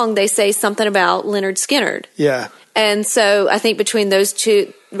that song, they say something about Lynyrd Skynyrd. Yeah. And so I think between those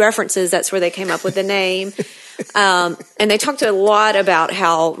 2 references, that's where they came up with the name. And they talked a lot about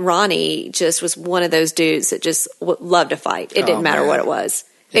how Ronnie just was one of those dudes that just loved to fight. It didn't matter what it was.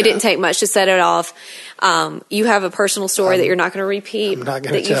 It didn't take much to set it off. You have a personal story that you're not going to repeat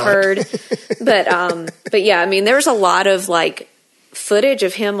that you've heard. But yeah, I mean, there's a lot of like footage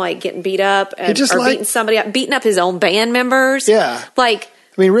of him like getting beat up beating somebody up, beating up his own band members. Yeah. Like,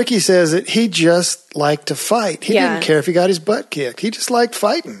 I mean, Ricky says that he just liked to fight. He didn't care if he got his butt kicked. He just liked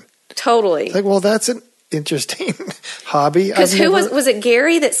fighting. Totally. Like, well, that's an interesting hobby. Because was it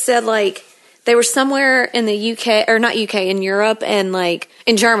Gary that said like they were somewhere in the UK, or not UK, in Europe, and like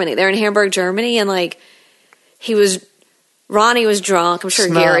in Germany. They're in Hamburg, Germany, and like Ronnie was drunk. I'm sure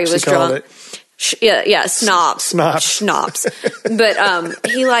Gary was drunk. Yeah, schnapps. But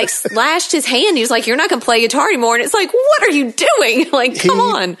he like slashed his hand. He was like, "You're not going to play guitar anymore." And it's like, what are you doing? Like, come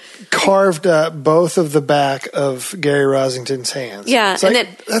on. Carved both of the back of Gary Rosington's hands. Yeah, and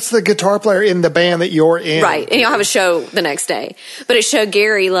like, that's the guitar player in the band that you're in, right? And you'll have a show the next day. But it showed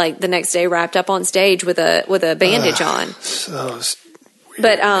Gary like the next day wrapped up on stage with a bandage on. So weird,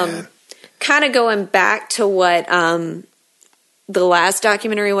 but man. Kind of going back to what the last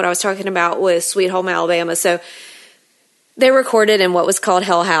documentary, what I was talking about was Sweet Home Alabama. So they recorded in what was called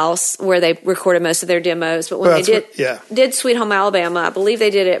Hell House, where they recorded most of their demos. But when did Sweet Home Alabama, I believe they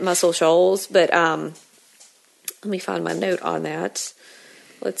did it at Muscle Shoals. But let me find my note on that.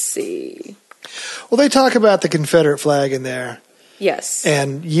 Let's see. Well, they talk about the Confederate flag in there. Yes.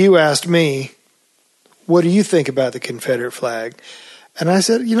 And you asked me, what do you think about the Confederate flag? And I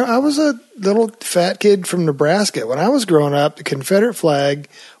said, I was a little fat kid from Nebraska. When I was growing up, the Confederate flag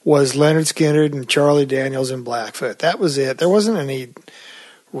was Leonard Skinner and Charlie Daniels and Blackfoot. That was it. There wasn't any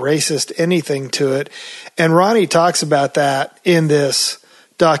racist anything to it. And Ronnie talks about that in this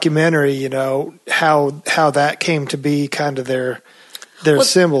documentary, how that came to be kind of their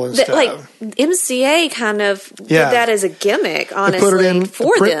symbol and stuff. Like MCA kind of did that as a gimmick, honestly, they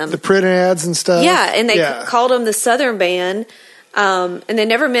put it in them. The print ads and stuff. Yeah, and they called them the Southern Band. And they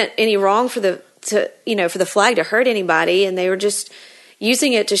never meant any wrong for the flag to hurt anybody, and they were just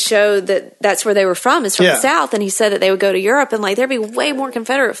using it to show that that's where they were from, is from the South. And he said that they would go to Europe and like there'd be way more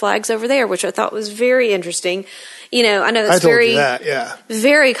Confederate flags over there, which I thought was very interesting. I know that's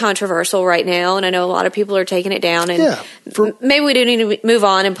very controversial right now, and I know a lot of people are taking it down. And maybe we do need to move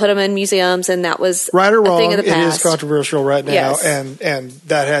on and put them in museums. And that was right or wrong. A thing of the past. It is controversial right now, and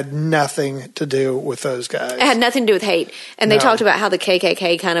that had nothing to do with those guys. It had nothing to do with hate. And they talked about how the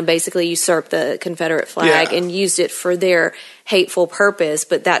KKK kind of basically usurped the Confederate flag and used it for their hateful purpose,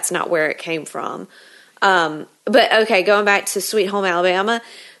 but that's not where it came from. But okay, going back to Sweet Home Alabama.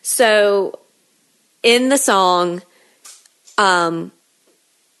 So in the song,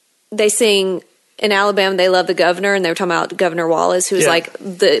 they sing in Alabama, they love the governor, and they were talking about Governor Wallace, who was like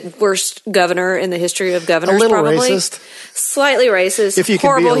the worst governor in the history of governors. A little probably racist. Slightly racist. If you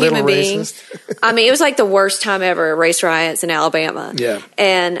horrible can be a human being. I mean, it was like the worst time ever, race riots in Alabama. Yeah.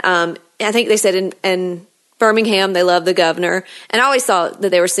 And I think they said in Birmingham, they love the governor. And I always thought that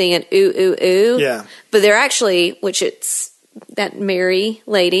they were singing ooh, ooh, ooh. Yeah. But they're actually, which it's that Mary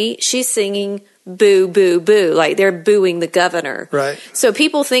lady, she's singing boo, boo, boo. Like they're booing the governor. Right. So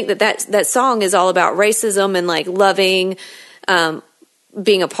people think that song is all about racism and like loving,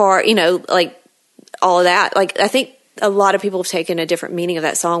 being a part, like all of that. Like I think a lot of people have taken a different meaning of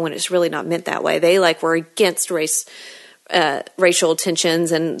that song when it's really not meant that way. They like were against racial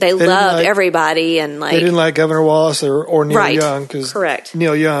tensions, and they loved everybody. And like they didn't like Governor Wallace or Neil Young, because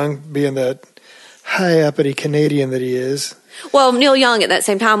Neil Young, being the high uppity Canadian that he is. Well, Neil Young at that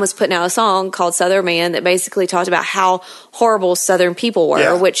same time was putting out a song called Southern Man that basically talked about how horrible Southern people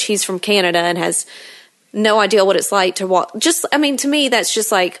were, which he's from Canada and has no idea what it's like to walk. To me, that's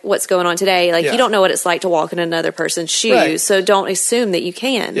just like what's going on today. Like, you don't know what it's like to walk in another person's shoes, so don't assume that you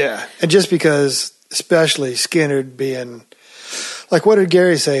can. Yeah, and just because, especially Skinner being... Like, what did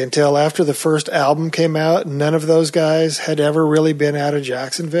Gary say? Until after the first album came out, none of those guys had ever really been out of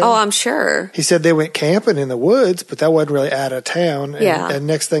Jacksonville. Oh, I'm sure. He said they went camping in the woods, but that wasn't really out of town. And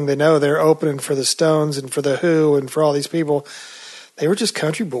next thing they know, they're opening for the Stones and for the Who and for all these people. They were just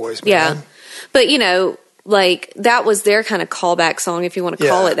country boys, man. Yeah. But, like, that was their kind of callback song, if you want to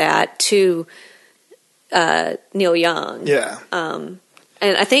call it that, to Neil Young. Yeah. And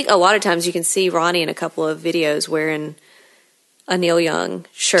I think a lot of times you can see Ronnie in a couple of videos wearing a Neil Young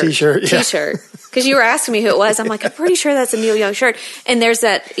T-shirt. Because you were asking me who it was. I'm like, I'm pretty sure that's a Neil Young shirt. And there's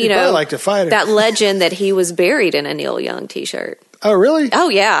that, like to fight that legend that he was buried in a Neil Young T-shirt. Oh, really? Oh,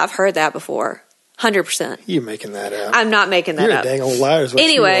 yeah. I've heard that before. 100%. You making that up? I'm not making that up. You're a dang old liar.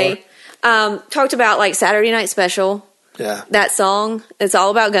 Anyway, talked about like Saturday Night Special. Yeah. That song. It's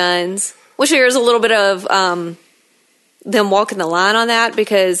all about guns. Which there's a little bit of them walking the line on that,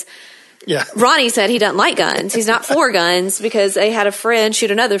 because Yeah. Ronnie said he doesn't like guns. He's not for guns because they had a friend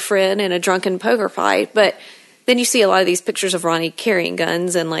shoot another friend in a drunken poker fight. But then you see a lot of these pictures of Ronnie carrying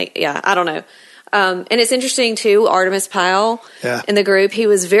guns and I don't know. And it's interesting too, Artemis Pyle in the group, he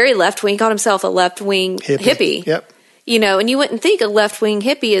was very left-wing, called himself a left-wing hippie. Yep. And you wouldn't think a left-wing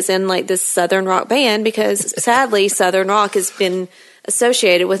hippie is in like this Southern rock band because sadly Southern rock has been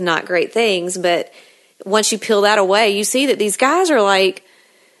associated with not great things. But once you peel that away, you see that these guys are like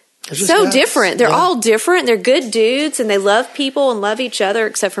so different. They're all different. They're good dudes and they love people and love each other,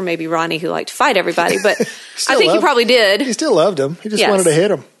 except for maybe Ronnie who liked to fight everybody. But I think he probably did. He still loved him. He just wanted to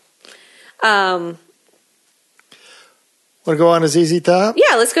hit him. Want to go on to ZZ Top?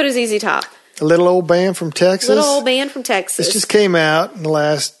 Yeah, let's go to ZZ Top. A little old band from Texas. This just came out in the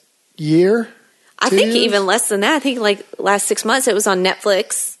last year. I think even less than that. I think like last 6 months it was on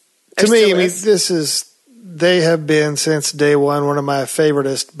Netflix. To me, they have been since day one of my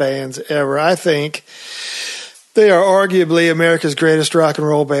favoriteest bands ever. I think they are arguably America's greatest rock and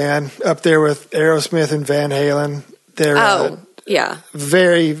roll band, up there with Aerosmith and Van Halen. They're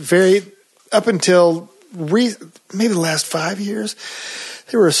very, very, up until maybe the last 5 years,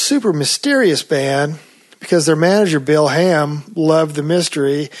 they were a super mysterious band because their manager, Bill Ham, loved the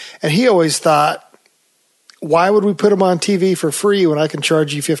mystery. And he always thought, why would we put them on TV for free when I can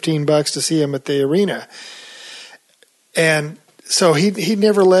charge you $15 to see them at the arena? And so he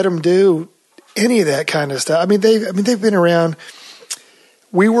never let them do any of that kind of stuff. I mean, they've been around.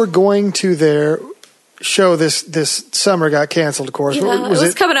 We were going to their show this summer, got canceled, of course. Yeah, it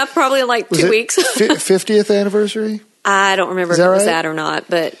was coming up probably in like 2 weeks. 50th anniversary? I don't remember if it was that or not,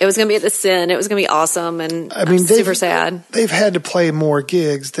 but it was going to be at the Sin. It was going to be awesome, and I mean, super sad. They've had to play more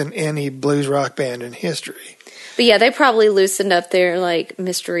gigs than any blues rock band in history. But yeah, they probably loosened up their like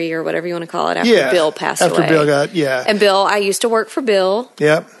mystery or whatever you want to call it after Bill passed away. After Bill got, And Bill, I used to work for Bill.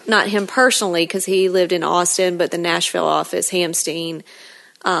 Yep. Not him personally because he lived in Austin, but the Nashville office, Hamstein.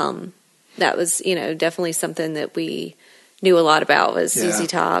 That was, definitely something that we knew a lot about was ZZ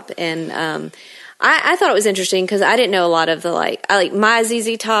Top. And I thought it was interesting because I didn't know a lot of the my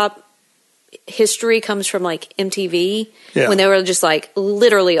ZZ Top history comes from like MTV when they were just like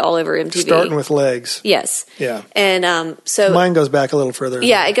literally all over MTV. Starting with Legs. Yes. Yeah. And so mine goes back a little further.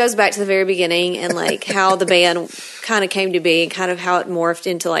 Yeah, it goes back to the very beginning and like how the band kind of came to be and kind of how it morphed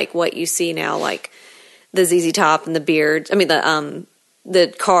into like what you see now, like the ZZ Top and the beards. I mean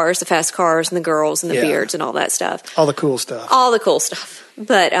the cars, the fast cars and the girls and the beards and all that stuff. All the cool stuff.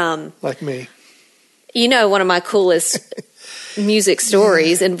 But like me. One of my coolest music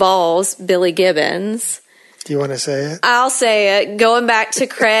stories involves Billy Gibbons. Do you want to say it? I'll say it. Going back to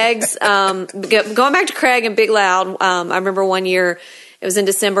Craig and Big Loud. I remember one year, it was in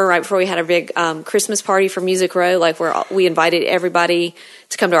December, right before we had a big Christmas party for Music Row, like where we invited everybody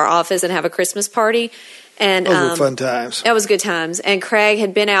to come to our office and have a Christmas party. And those were fun times. It was good times. And Craig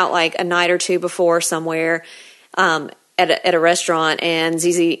had been out like a night or two before somewhere at a restaurant, and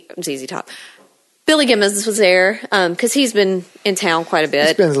ZZ Top. Billy Gibbons was there because he's been in town quite a bit.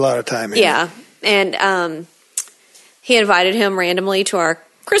 He spends a lot of time here. Yeah. And he invited him randomly to our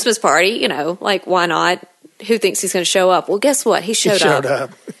Christmas party, like why not? Who thinks he's going to show up? Well, guess what? He showed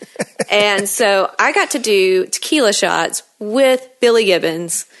up. And so I got to do tequila shots with Billy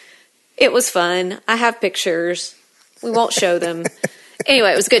Gibbons. It was fun. I have pictures. We won't show them.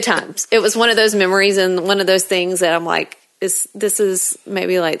 Anyway, it was good times. It was one of those memories and one of those things that I'm like, this is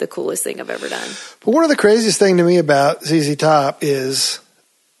maybe like the coolest thing I've ever done. But one of the craziest thing to me about ZZ Top is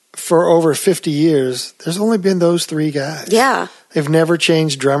for over 50 years, there's only been those three guys. Yeah. They've never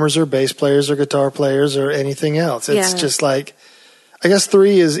changed drummers or bass players or guitar players or anything else. It's just like, I guess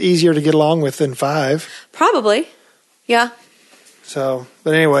 3 is easier to get along with than 5. Probably. Yeah. So,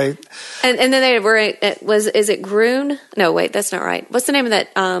 but anyway. And then they were, is it Groon? No, wait, that's not right. What's the name of that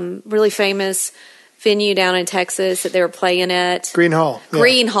really famous venue down in Texas that they were playing at? Green Hall. Yeah.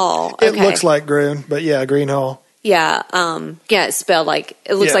 Green Hall. Okay. It looks like Groon, but yeah, Green Hall. Yeah. It's spelled like,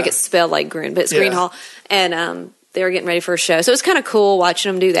 it looks like it's spelled like Groon, but it's Green Hall. And they were getting ready for a show. So it was kind of cool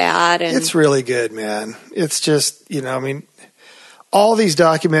watching them do that. And it's really good, man. It's just, all these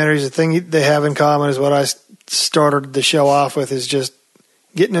documentaries, the thing they have in common is what I started the show off with is just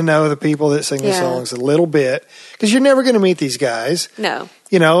getting to know the people that sing the songs a little bit. Because you're never going to meet these guys. No.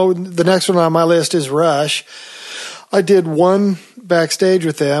 The next one on my list is Rush. I did one backstage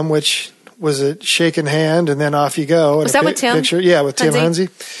with them, which was a shaking hand, and then off you go. Was that with Tim? Picture. Yeah, with Tim Hunzy.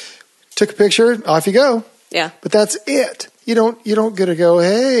 Took a picture, off you go. Yeah. But that's it. you don't get to go,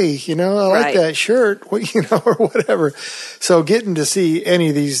 hey, I like Right. that shirt, or whatever. So getting to see any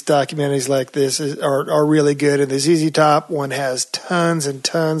of these documentaries like this are really good. And the ZZ Top one has tons and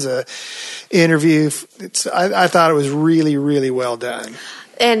tons of interview. I thought it was really, really well done.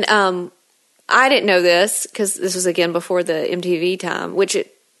 And I didn't know this because this was again before the MTV time,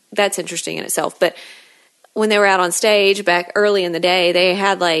 that's interesting in itself. But when they were out on stage back early in the day, they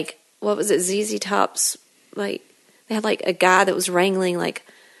had like, what was it, ZZ Top's, like, they had like a guy that was wrangling like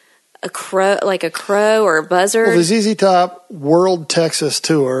a crow or a buzzard. Well, the ZZ Top World Texas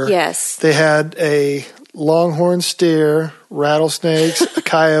tour. Yes. They had a longhorn steer, rattlesnakes, a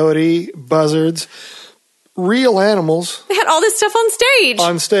coyote, buzzards, real animals. They had all this stuff on stage.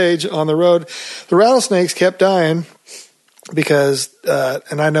 On stage, on the road. The rattlesnakes kept dying because,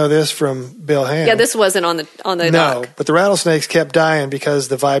 and I know this from Bill Ham. Yeah, this wasn't on the No, doc. but the rattlesnakes kept dying because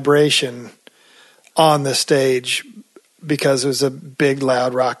the vibration on the stage, because it was a big,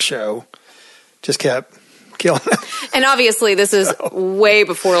 loud rock show, just kept killing them. And obviously this is way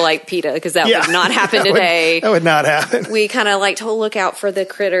before like PETA, because that would not happen today. That would not happen. We kind of like to look out for the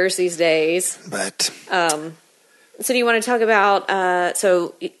critters these days. But So do you want to talk about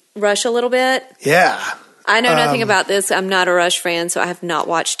Rush a little bit? yeah. I know nothing about this. I'm not a Rush fan, so I have not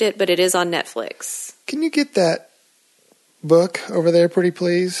watched it, but it is on Netflix. Can you get that book over there, pretty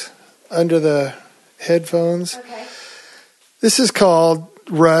please, under the headphones? Okay. This is called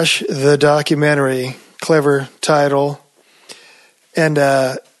Rush, the Documentary. Clever title. And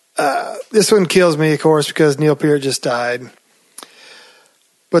this one kills me, of course, because Neil Peart just died.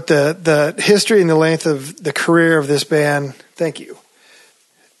 But the history and the length of the career of this band, thank you,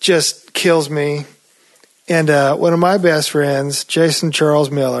 just kills me. And one of my best friends, Jason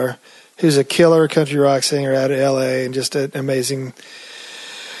Charles Miller, who's a killer country rock singer out of L.A. and just an amazing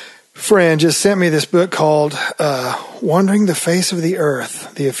friend, just sent me this book called Wandering the Face of the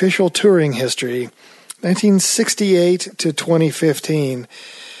Earth, the Official Touring History, 1968 to 2015.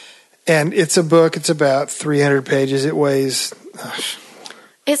 And it's a book. It's about 300 pages. It weighs...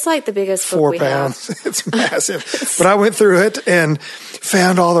 It's like the biggest book 4 we pounds. have. It's massive. But I went through it and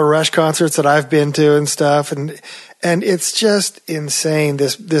found all the Rush concerts that I've been to and stuff, and it's just insane,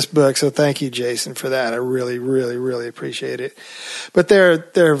 this book. So thank you, Jason, for that. I really, really, really appreciate it. But they're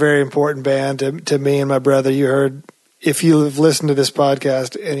a very important band to me and my brother. You heard, if you have listened to this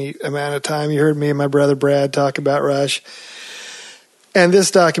podcast any amount of time, you heard me and my brother Brad talk about Rush. And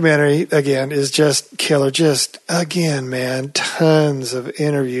this documentary, again, is just killer. Just, again, man, tons of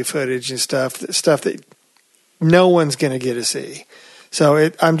interview footage and stuff that no one's going to get to see.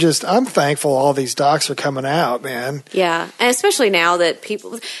 So I'm thankful all these docs are coming out, man. Yeah, and especially now that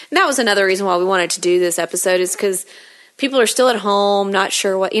people... And that was another reason why we wanted to do this episode, is because people are still at home, not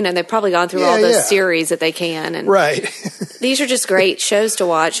sure what... they've probably gone through all the series that they can. And right. These are just great shows to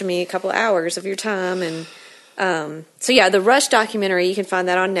watch. I mean, a couple of hours of your time. And so, yeah, the Rush documentary, you can find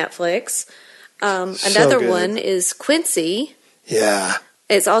that on Netflix. Another one is Quincy. Yeah.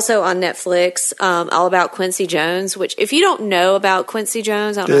 It's also on Netflix, all about Quincy Jones, which if you don't know about Quincy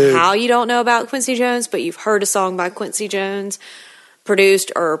Jones, I don't know how you don't know about Quincy Jones, but you've heard a song by Quincy Jones,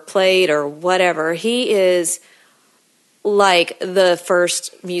 produced or played or whatever. He is like the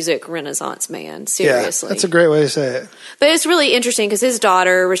first music renaissance man, seriously. Yeah, that's a great way to say it. But it's really interesting because his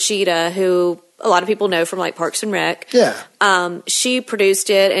daughter, Rashida, who a lot of people know from like Parks and Rec, she produced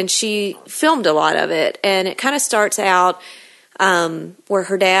it and she filmed a lot of it. And it kind of starts out where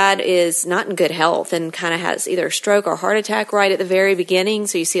her dad is not in good health and kind of has either a stroke or heart attack right at the very beginning.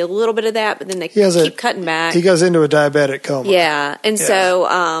 So you see a little bit of that, but then they keep cutting back. He goes into a diabetic coma. Yeah. And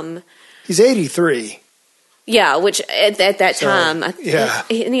so... he's 83. Yeah, which at that time,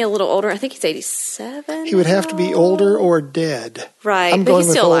 isn't he a little older? I think he's 87. He would have to be older or dead. Right. I'm but going he's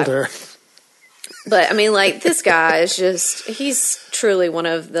with still older. But I mean, like, this guy is he's truly one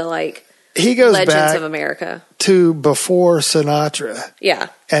of the he goes legends back of America. To before Sinatra. Yeah.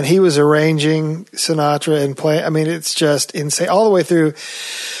 And he was arranging Sinatra and playing. I mean, it's just insane. All the way through.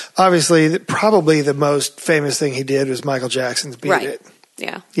 Obviously, probably the most famous thing he did was Michael Jackson's Beat It.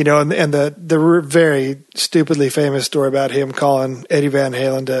 Yeah. And the very stupidly famous story about him calling Eddie Van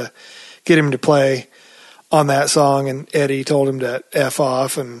Halen to get him to play on that song, and Eddie told him to F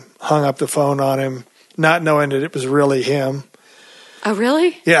off and hung up the phone on him, not knowing that it was really him. Oh,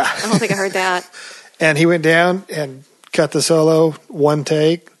 really? Yeah. I don't think I heard that. And he went down and cut the solo, one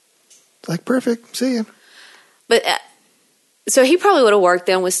take. Like, perfect. See you. But so he probably would have worked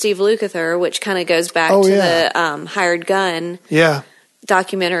then with Steve Lukather, which kind of goes back to the Hired Gun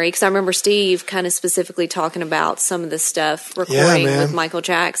documentary. Because I remember Steve kind of specifically talking about some of the stuff recording with Michael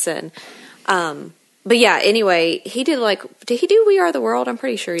Jackson. But yeah, anyway, he did he do We Are the World? I'm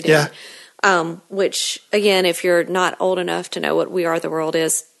pretty sure he did. Yeah. Which, again, if you're not old enough to know what We Are the World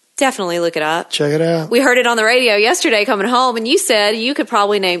is, definitely look it up. Check it out. We heard it on the radio yesterday coming home, and you said you could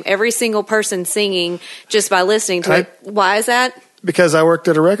probably name every single person singing just by listening to it. Why is that? Because I worked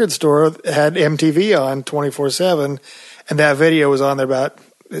at a record store, had MTV on 24/7, and that video was on there about,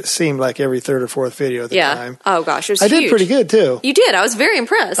 it seemed like every third or fourth video at the time. Oh, gosh, it was I huge. did pretty good, too. You did. I was very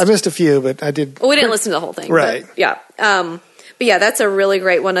impressed. I missed a few, but I did. Well, we didn't listen to the whole thing. Right. But yeah. But yeah, that's a really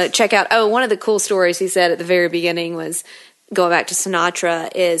great one to check out. Oh, one of the cool stories he said at the very beginning was, going back to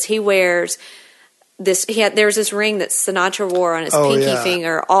Sinatra, is he wears this, there's this ring that Sinatra wore on his pinky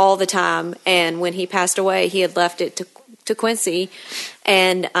finger all the time, and when he passed away, he had left it to Quincy,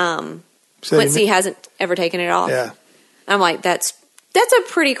 and Quincy hasn't ever taken it off. Yeah. I'm like, that's a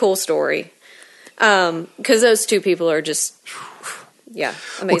pretty cool story, because those two people are just,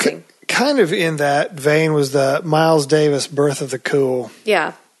 amazing. Well, kind of in that vein was the Miles Davis Birth of the Cool.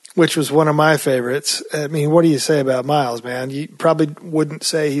 Yeah. Which was one of my favorites. I mean, what do you say about Miles, man? You probably wouldn't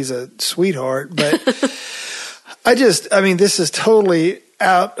say he's a sweetheart, but this is totally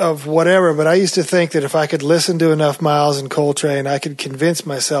out of whatever, but I used to think that if I could listen to enough Miles and Coltrane, I could convince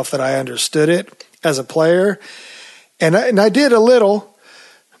myself that I understood it as a player. And I did a little,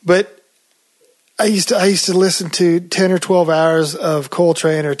 but I used to listen to 10 or 12 hours of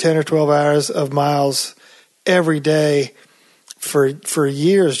Coltrane or 10 or 12 hours of Miles every day for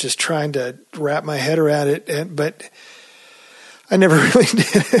years, just trying to wrap my head around it. But I never really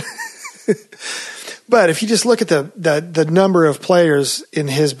did it. But if you just look at the number of players in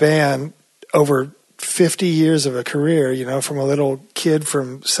his band over 50 years of a career, from a little kid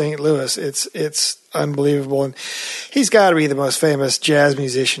from St. Louis, it's unbelievable. And he's got to be the most famous jazz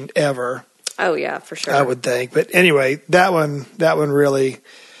musician ever. Oh yeah, for sure. I would think. But anyway, that one really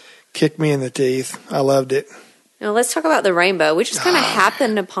kicked me in the teeth. I loved it. Now let's talk about The Rainbow. We just kind of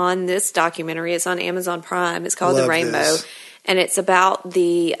happened upon this documentary. It's on Amazon Prime. It's called The Rainbow, and it's about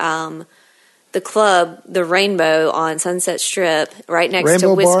the club, The Rainbow, on Sunset Strip, right next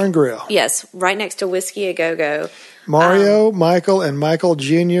Rainbow to Bar and Grill. Yes, right next to Whiskey A Go Go. Mario, Michael, and Michael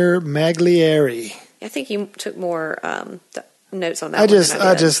Jr. Maglieri. I think you took more notes on that.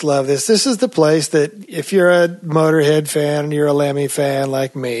 I just love this. This is the place that if you're a Motorhead fan and you're a Lemmy fan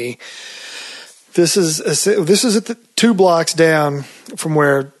like me, this is at the 2 blocks down from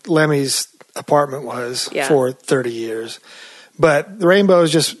where Lemmy's apartment was for 30 years. But the Rainbow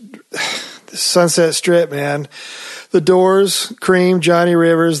is just Sunset Strip, man. The Doors, Cream, Johnny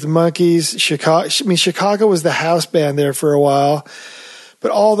Rivers, the Monkees, Chicago. I mean, Chicago was the house band there for a while.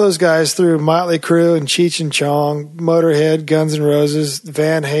 But all those guys through Motley Crue and Cheech and Chong, Motorhead, Guns N' Roses,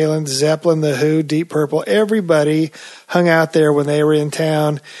 Van Halen, Zeppelin, The Who, Deep Purple, everybody hung out there when they were in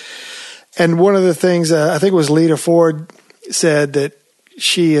town. And one of the things, I think it was Lita Ford said that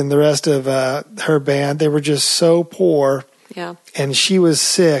she and the rest of her band, they were just so poor. Yeah. And she was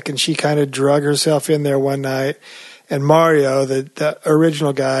sick, and she kind of drug herself in there one night. And Mario, the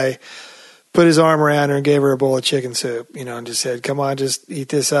original guy, put his arm around her and gave her a bowl of chicken soup, and just said, come on, just eat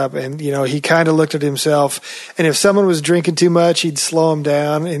this up. And, he kind of looked at himself. And if someone was drinking too much, he'd slow him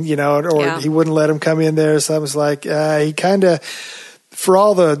down, and, or he wouldn't let him come in there. So I was like, he kind of, for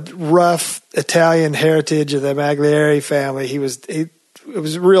all the rough Italian heritage of the Maglieri family, it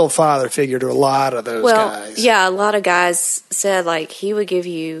was a real father figure to a lot of those guys. Yeah, a lot of guys said, he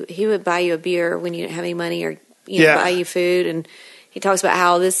would buy you a beer when you didn't have any money, or, buy you food. And he talks about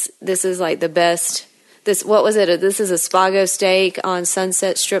how this is like the best. What was it? This is a Spago steak on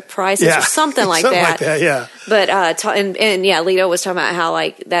Sunset Strip prices or something like something that. Like that, yeah. But Lito was talking about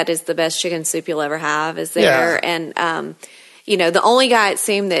how that is the best chicken soup you'll ever have is there. Yeah. And the only guy it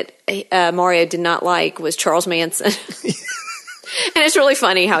seemed that Mario did not like was Charles Manson. And it's really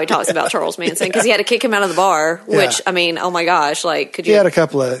funny how he talks about Charles Manson because he had to kick him out of the bar, which, oh my gosh, could you? He had a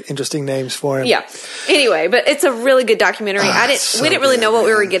couple of interesting names for him. Yeah. Anyway, but it's a really good documentary. We didn't really know what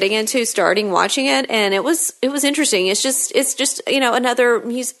we were getting into starting watching it, and it was interesting. It's just another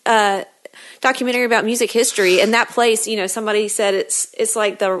documentary about music history, and that place, somebody said it's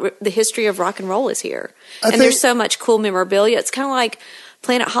like the history of rock and roll is here. There's so much cool memorabilia. It's kind of like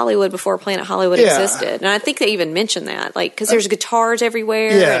Planet Hollywood before Planet Hollywood existed. And I think they even mentioned that, because there's guitars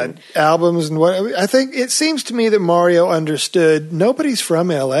everywhere. Yeah, and albums and what. I think it seems to me that Mario understood nobody's from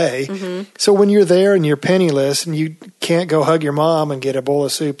L.A. Mm-hmm. So when you're there and you're penniless and you can't go hug your mom and get a bowl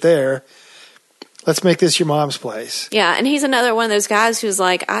of soup there, let's make this your mom's place. Yeah, and he's another one of those guys who's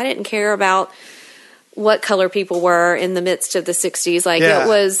like, I didn't care about what color people were in the midst of the 60s. It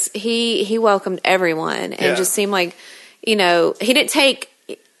was, he welcomed everyone and just seemed like, he didn't take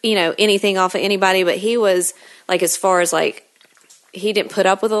anything off of anybody, but he was like, as far as like, he didn't put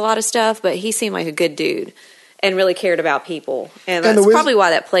up with a lot of stuff, but he seemed like a good dude and really cared about people. And that's probably why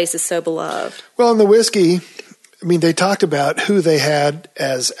that place is so beloved. Well, in the whiskey, I mean, they talked about who they had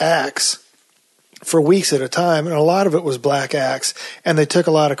as acts for weeks at a time, and a lot of it was black acts, and they took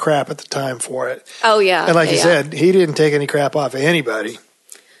a lot of crap at the time for it. Oh, yeah. And like you said, he didn't take any crap off of anybody.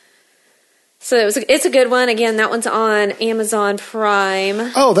 So it's a good one. Again, that one's on Amazon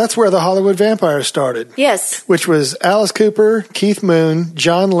Prime. Oh, that's where the Hollywood Vampires started. Yes. Which was Alice Cooper, Keith Moon,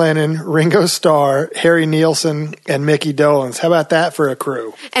 John Lennon, Ringo Starr, Harry Nilsson, and Mickey Dolenz. How about that for a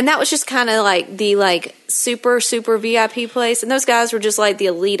crew? And that was just kind of like the super, super VIP place. And those guys were just like the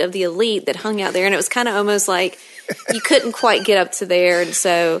elite of the elite that hung out there. And it was kind of almost like you couldn't quite get up to there. And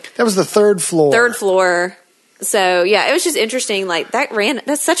so that was the third floor. Third floor. So, yeah, it was just interesting. Like,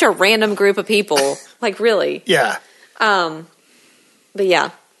 that's such a random group of people. Like, really. Yeah. But, yeah.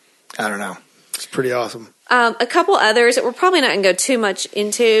 I don't know. It's pretty awesome. A couple others that we're probably not going to go too much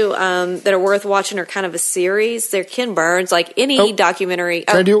into that are worth watching are kind of a series. They're Ken Burns, like any documentary.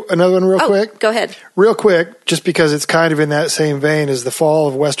 Can I do another one real quick? Go ahead. Real quick, just because it's kind of in that same vein as The Fall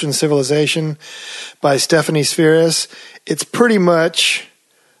of Western Civilization by Stephanie Spheris. It's pretty much...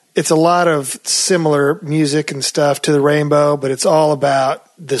 It's a lot of similar music and stuff to The Rainbow, but it's all about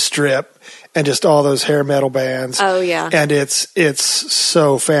the Strip and just all those hair metal bands. Oh, yeah. And it's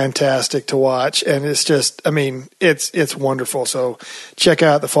so fantastic to watch. And it's just, I mean, it's wonderful. So check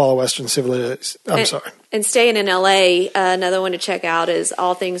out The Fall of Western Civilization. And staying in LA, another one to check out is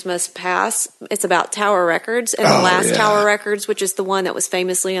All Things Must Pass. It's about Tower Records and the last Tower Records, which is the one that was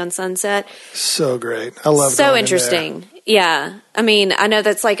famously on Sunset. So great. I love it. So interesting. Yeah. I mean, I know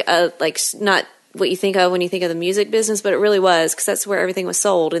that's not what you think of when you think of the music business, but it really was, because that's where everything was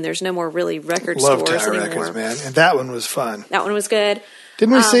sold, and there's no more really record stores Tower anymore. Records, man. And that one was fun. That one was good.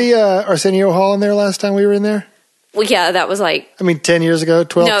 Didn't we see Arsenio Hall in there last time we were in there? Well, yeah, that was 10 years ago,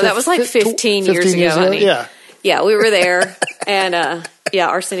 12? No, that was 15 years ago, honey. Yeah. Yeah, we were there, and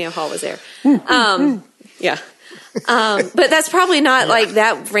Arsenio Hall was there. Yeah. But that's probably not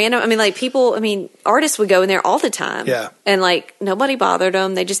that random. I mean, artists would go in there all the time. Yeah. And nobody bothered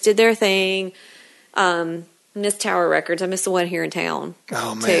them. They just did their thing. Miss Tower Records. I miss the one here in town.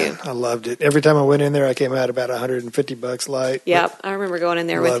 Oh man, I loved it. Every time I went in there, I came out about $150 light. Yep. I remember going in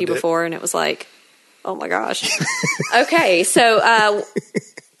there with you before, and it was like, oh my gosh. Okay. So,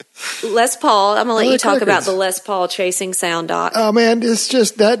 Les Paul, I'm going to let you talk about the Les Paul Chasing Sound doc. Oh man, it's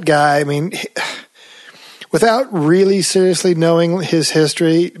just that guy. I mean, without really seriously knowing his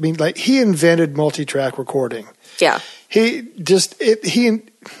history, I mean, he invented multi-track recording. Yeah.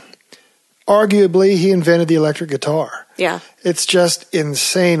 Arguably, he invented the electric guitar. Yeah. It's just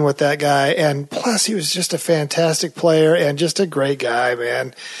insane with that guy. And plus, he was just a fantastic player and just a great guy,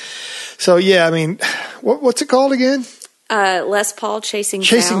 man. So, yeah, I mean, what's it called again? Les Paul Chasing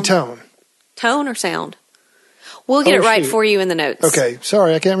Tone. Tone or sound? We'll get it right for you in the notes. Okay.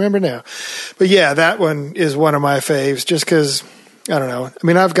 Sorry, I can't remember now. But, yeah, that one is one of my faves just because, I don't know. I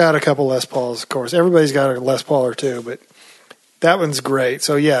mean, I've got a couple Les Pauls, of course. Everybody's got a Les Paul or two, but that one's great.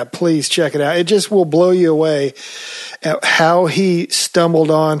 So, yeah, please check it out. It just will blow you away at how he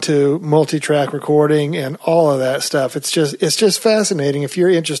stumbled onto multi-track recording and all of that stuff. It's just fascinating. If you're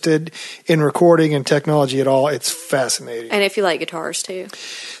interested in recording and technology at all, it's fascinating. And if you like guitars, too.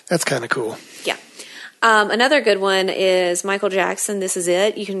 That's kind of cool. Yeah. Another good one is Michael Jackson, This Is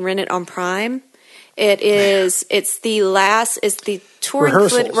It. You can rent it on Prime. It's the touring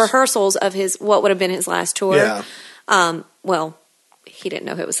rehearsals of what would have been his last tour. Yeah. Well, he didn't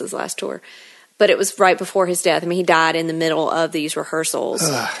know it was his last tour, but it was right before his death. I mean, he died in the middle of these rehearsals.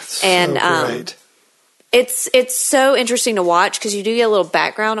 Great. It's so interesting to watch because you do get a little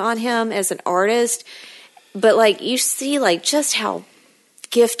background on him as an artist, but you see just how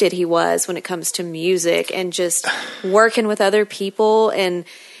gifted he was when it comes to music and just working with other people, and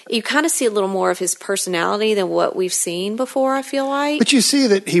you kind of see a little more of his personality than what we've seen before, I feel like. But you see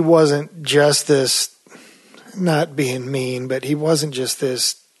that he wasn't just this, not being mean, but he wasn't just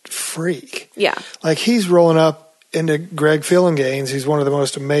this freak. Yeah. He's rolling up into Greg Phillinganes, who's one of the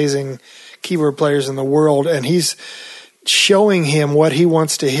most amazing keyboard players in the world, and he's showing him what he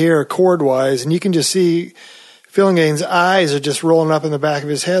wants to hear chord-wise, and you can just see Phillinganes' eyes are just rolling up in the back of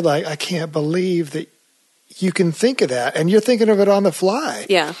his head I can't believe that you can think of that, and you're thinking of it on the fly.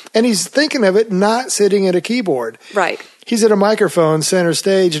 Yeah. And he's thinking of it not sitting at a keyboard. Right. He's at a microphone center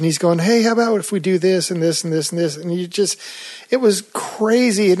stage, and he's going, hey, how about if we do this and this and this and this? And it was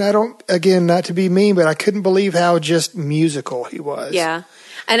crazy. And I don't, again, not to be mean, but I couldn't believe how just musical he was. Yeah.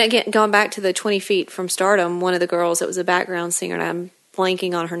 And again, going back to the 20 Feet from Stardom, one of the girls that was a background singer, and I'm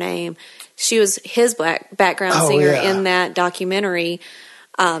blanking on her name. She was his background singer in that documentary.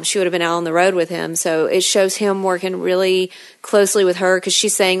 She would have been out on the road with him. So it shows him working really closely with her because she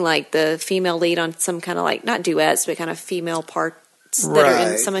sang like the female lead on some kind of like, not duets, but kind of female parts that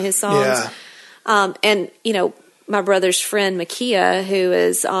are in some of his songs. Yeah. And, you know, my brother's friend, Makia, who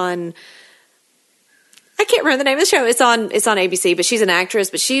is on, I can't remember the name of the show. It's on ABC, but she's an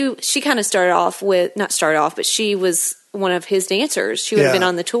actress, but she kind of but she was one of his dancers. She would have been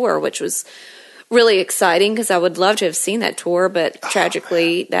on the tour, which was really exciting because I would love to have seen that tour, but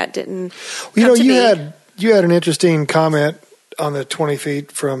tragically that didn't. Well, you know, you had an interesting comment on the 20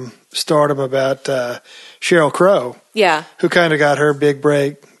 Feet from Stardom about Sheryl Crow, who kind of got her big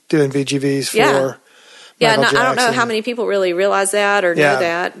break doing VGVs for Michael Jackson. I don't know how many people really realize that or know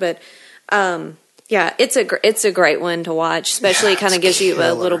that, but it's a great one to watch. Especially, it kind of gives you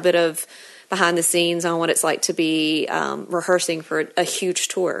a little bit of behind the scenes on what it's like to be rehearsing for a huge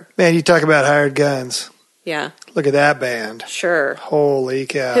tour. Man, you talk about hired guns. Yeah. Look at that band. Sure. Holy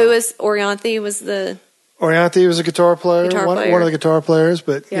cow. Who was Orianthi? Orianthi was a guitar player. One of the guitar players,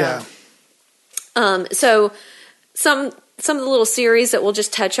 but yeah. So some of the little series that we'll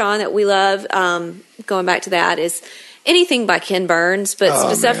just touch on that we love, going back to that, is anything by Ken Burns,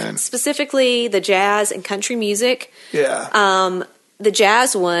 but specifically the jazz and country music. Yeah. The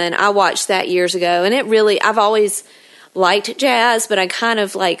jazz one, I watched that years ago, and I've always liked jazz, but I kind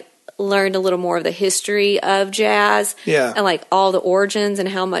of like learned a little more of the history of jazz. Yeah. And like all the origins and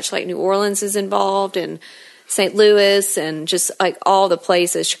how much like New Orleans is involved and St. Louis and just like all the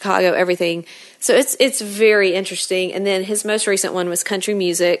places, Chicago, everything. So it's very interesting. And then his most recent one was country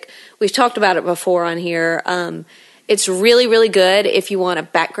music. We've talked about it before on here. It's really, really good if you want a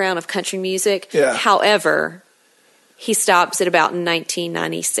background of country music. Yeah. However, he stops at about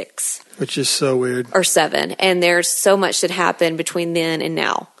 1996. Which is so weird. Or 7. And there's so much that happened between then and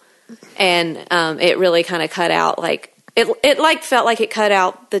now. And it really kind of cut out, like, it like felt like it cut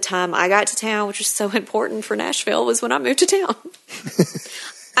out the time I got to town, which was so important for Nashville, was when I moved to town.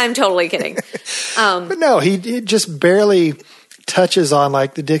 I'm totally kidding. But no, he just barely touches on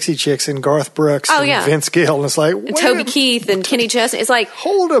like the Dixie Chicks and Garth Brooks and Vince Gill, and it's like Toby Keith and Kenny Chesney. It's like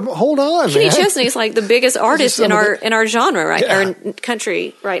hold on, Kenny man. Chesney is like the biggest artist in our genre, right? Or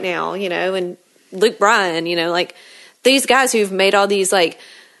country right now, you know, and Luke Bryan, you know, like these guys who've made all these like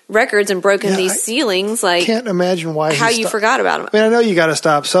records and broken these ceilings. Like, can't imagine why you forgot about them. I mean, I know you got to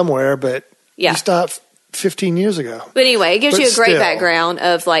stop somewhere, but you stopped 15 years ago. But anyway, it gives you a great background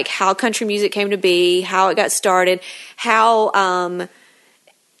of like how country music came to be, how it got started, how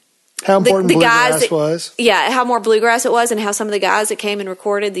important bluegrass was. Yeah, how more bluegrass it was, and how some of the guys that came and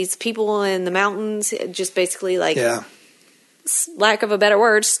recorded, these people in the mountains, just basically like, lack of a better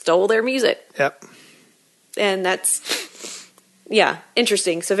word, stole their music. Yep. And that's,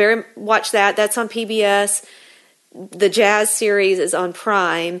 interesting. So watch that. That's on PBS. The jazz series is on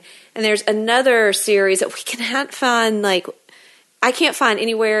Prime. And there's another series that we cannot find, like, I can't find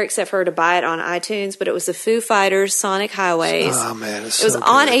anywhere except for to buy it on iTunes, but it was the Foo Fighters Sonic Highways. Oh, man. It was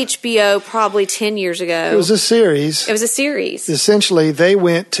on HBO probably 10 years ago. It was a series. Essentially, they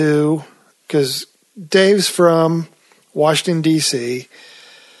went to, because Dave's from Washington, D.C.,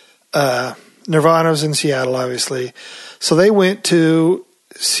 Nirvana's in Seattle, obviously. So they went to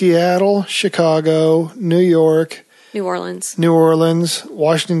Seattle, Chicago, New York, New Orleans,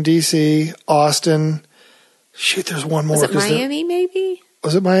 Washington, D.C., Austin. Shoot, there's one more. Was it Miami, maybe?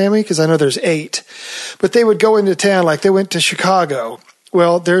 Was it Miami? Because I know there's 8. But they would go into town, like they went to Chicago.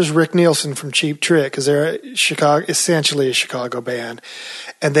 Well, there's Rick Nielsen from Cheap Trick, because they're essentially a Chicago band.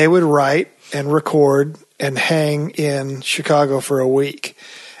 And they would write and record and hang in Chicago for a week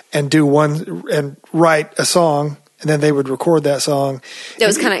and write a song. And then they would record that song. That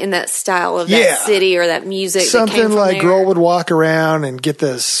was kind of in that style of that city or that music. Something that came from like there. girl would walk around and get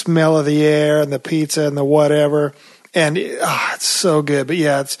the smell of the air and the pizza and the whatever. And it's so good. But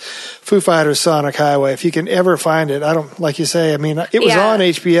yeah, it's Foo Fighters Sonic Highway. If you can ever find it, I don't, like you say, I mean, it was on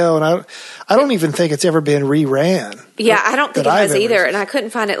HBO, and I don't even think it's ever been reran. Yeah, I don't think it has either. And I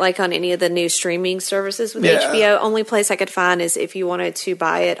couldn't find it like on any of the new streaming services with HBO. Only place I could find is if you wanted to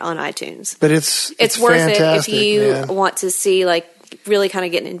buy it on iTunes. But it's worth it if you want to see, like, really kind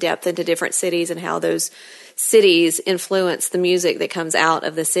of getting in depth into different cities and how those cities influence the music that comes out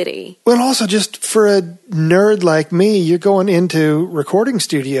of the city. Well, also just for a nerd like me, you're going into recording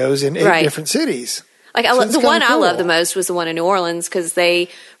studios in 8 different cities. Like the one I love the most was the one in New Orleans, because they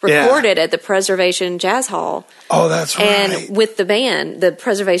recorded at the Preservation Jazz Hall. Oh, that's right. And with the band, the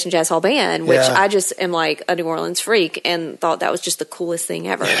Preservation Jazz Hall band, which I just am like a New Orleans freak and thought that was just the coolest thing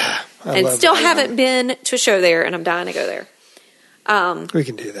ever. Yeah, and still haven't been to a show there, and I'm dying to go there. We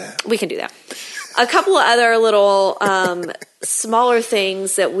can do that. We can do that. A couple of other little smaller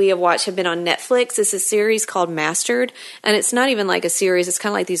things that we have watched have been on Netflix. It's a series called Mastered, and it's not even like a series. It's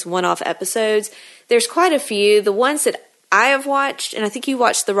kind of like these one-off episodes. There's quite a few. The ones that I have watched, and I think you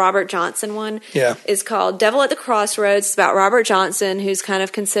watched the Robert Johnson one, is called Devil at the Crossroads. It's about Robert Johnson, who's kind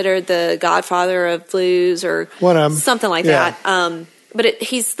of considered the godfather of blues or something like that. But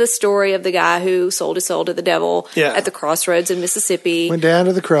he's the story of the guy who sold his soul to the devil at the crossroads in Mississippi. Went down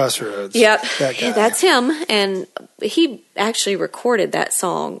to the crossroads. Yep. That guy. That's him. And he actually recorded that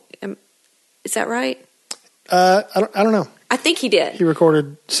song. Is that right? I don't know. I think he did. He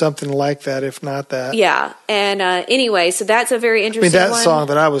recorded something like that, if not that. Yeah. And anyway, so that's a very interesting one. That song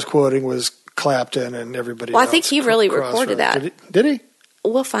that I was quoting was Clapton and everybody else. Well, I think he really recorded that. Did he?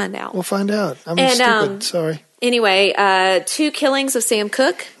 We'll find out. We'll find out. I'm stupid. Sorry. Anyway, Two Killings of Sam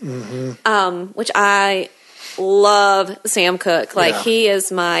Cooke, which I love Sam Cooke. Like, he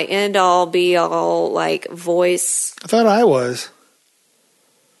is my end-all, be-all, like, voice. I thought I was.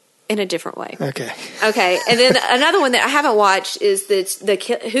 In a different way. Okay. And then another one that I haven't watched is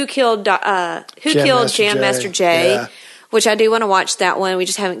Who Killed Jam Master Jay, which I do want to watch that one. We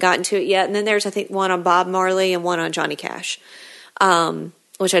just haven't gotten to it yet. And then there's, I think, one on Bob Marley and one on Johnny Cash,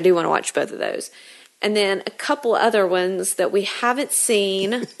 which I do want to watch both of those. And then a couple other ones that we haven't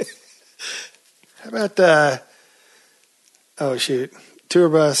seen. How about Tour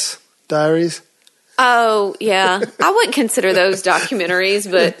Bus Diaries? Oh, yeah. I wouldn't consider those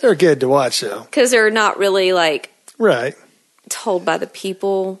documentaries, but they're good to watch, though. Because they're not really, like, told by the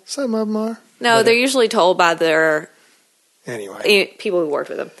people. Some of them are. No, they're usually told by their people who worked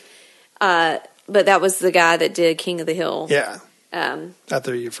with them. But that was the guy that did King of the Hill. Yeah. I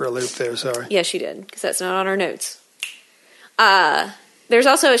threw you for a loop there, sorry. Yes, you did, because that's not on our notes. There's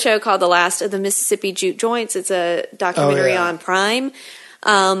also a show called The Last of the Mississippi Juke Joints. It's a documentary on Prime,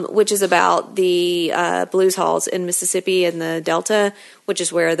 which is about the blues halls in Mississippi and the Delta, which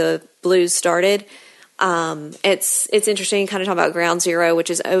is where the blues started. It's interesting, kind of talking about Ground Zero, which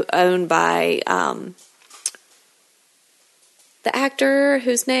is owned by the actor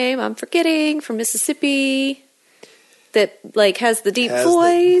whose name I'm forgetting from Mississippi. That like has the deep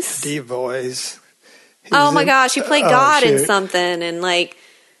voice. Deep voice. Oh my gosh, he played God in something and like.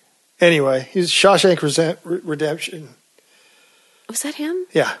 Anyway, he's Shawshank Redemption. Was that him?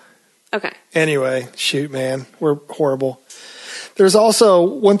 Yeah. Okay. Anyway, shoot, man, we're horrible. There's also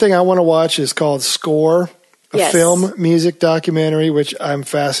one thing I want to watch is called Score, a film music documentary, which I'm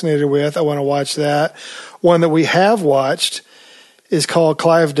fascinated with. I want to watch that. One that we have watched is called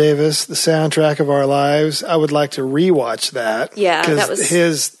Clive Davis, The Soundtrack of Our Lives. I would like to rewatch that. Yeah, that was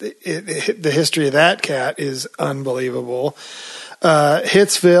the history of that cat is unbelievable.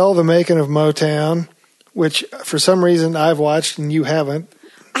 Hitsville, The Making of Motown, which for some reason I've watched and you haven't.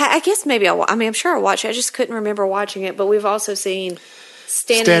 I guess maybe I'm sure I watched it. I just couldn't remember watching it. But we've also seen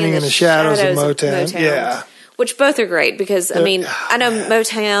Standing in the Shadows of Motown. Yeah. Which both are great because, I know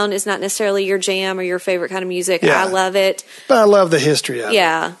Motown is not necessarily your jam or your favorite kind of music. Yeah. I love it. But I love the history of it.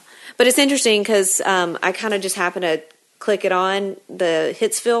 Yeah. But it's interesting because I kind of just happened to click it on. The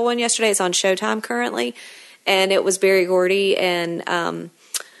Hitsville one yesterday. It's on Showtime currently. And it was Berry Gordy and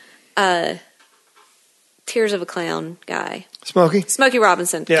Tears of a Clown guy. Smokey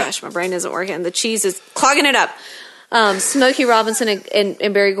Robinson. Yeah. Gosh, my brain isn't working. The cheese is clogging it up. Smokey Robinson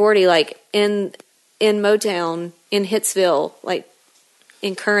and Berry Gordy, like, in Motown, in Hitsville, like,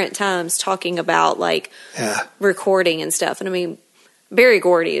 in current times, talking about, like, recording and stuff. And, I mean, Berry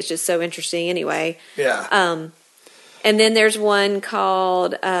Gordy is just so interesting anyway. Yeah. And then there's one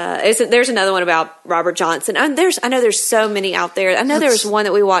called, there's another one about Robert Johnson. I know there's so many out there. I know there was one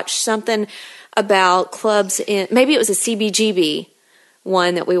that we watched, something about clubs maybe it was a CBGB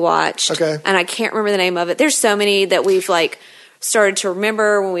one that we watched. Okay. And I can't remember the name of it. There's so many that we've like started to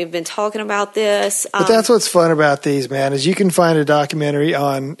remember when we've been talking about this. But that's what's fun about these, man, is you can find a documentary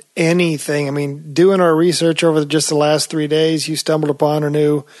on anything. I mean, doing our research over just the last 3 days, you stumbled upon a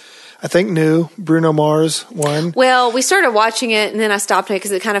new Bruno Mars one. Well, we started watching it and then I stopped it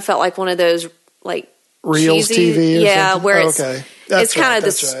because it kind of felt like one of those like Reels cheesy, TV or something? where it's kind of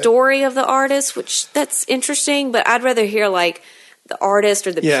the story of the artist, which that's interesting, but I'd rather hear like the artist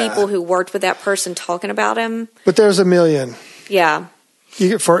or the people who worked with that person talking about him. But there's a million. Yeah.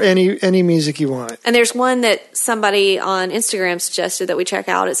 For any music you want. And there's one that somebody on Instagram suggested that we check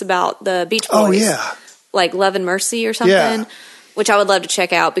out. It's about the Beach Boys. Oh, yeah. Like Love and Mercy or something, which I would love to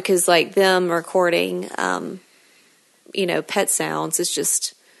check out because like them recording, Pet Sounds is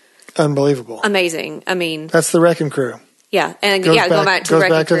just unbelievable. Amazing. I mean, that's the Wrecking Crew. Yeah. And going back to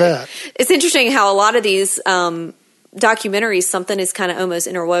that. It's interesting how a lot of these documentaries, something is kind of almost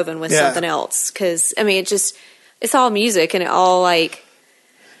interwoven with something else. Because, I mean, it's all music and it all like...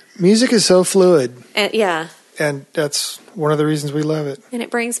 Music is so fluid. And, yeah. And that's one of the reasons we love it. And it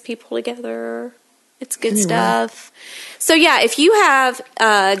brings people together. It's good stuff. So, yeah, if you have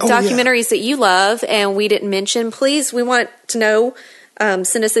documentaries that you love and we didn't mention, please, we want to know.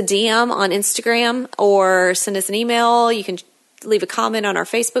 Send us a DM on Instagram or send us an email. You can leave a comment on our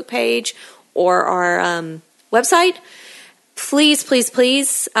Facebook page or our website. Please, please,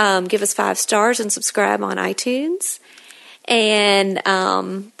 please give us 5 stars and subscribe on iTunes. And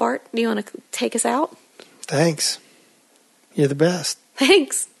Bart, do you want to take us out? Thanks. You're the best.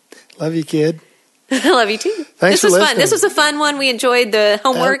 Thanks. Love you, kid. I love you too. Thanks for listening. Fun. This was a fun one. We enjoyed the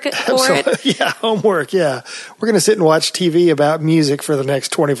homework for it. Yeah, homework. Yeah, we're going to sit and watch TV about music for the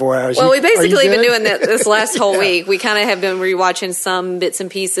next 24 hours. Well, we basically been doing that this last whole week. We kind of have been rewatching some bits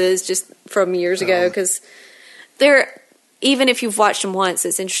and pieces just from years ago because they're, even if you've watched them once,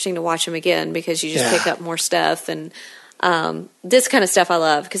 it's interesting to watch them again because you just pick up more stuff. And this kind of stuff I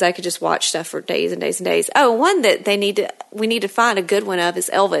love because I could just watch stuff for days and days and days. Oh, one that we need to find a good one of is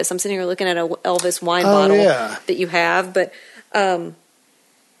Elvis. I'm sitting here looking at an Elvis wine bottle that you have, but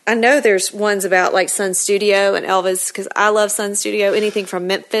I know there's ones about like Sun Studio and Elvis because I love Sun Studio. Anything from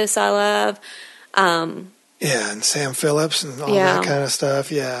Memphis I love. And Sam Phillips and all that kind of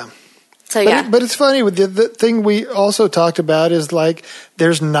stuff. Yeah. So but it's funny. With the thing we also talked about is like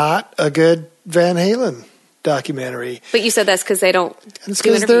there's not a good Van Halen documentary. But you said that's because they don't. And it's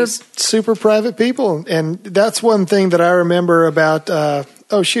because they're super private people, and that's one thing that I remember about. What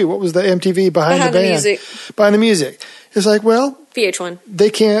was the MTV behind the band? Music. Behind the music. It's like, well, VH1. They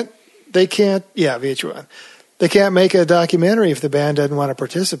can't. Yeah, VH1. They can't make a documentary if the band doesn't want to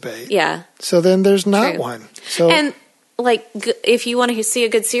participate. Yeah. So then there's not one. So and. Like, if you want to see a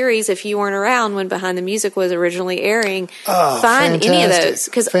good series, if you weren't around when Behind the Music was originally airing, find any of those.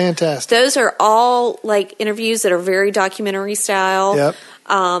 Because those are all, like, interviews that are very documentary style. Yep.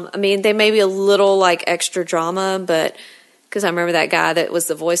 I mean, they may be a little, like, extra drama, but because I remember that guy that was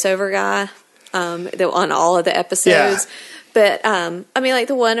the voiceover guy that on all of the episodes. Yeah. But, I mean, like,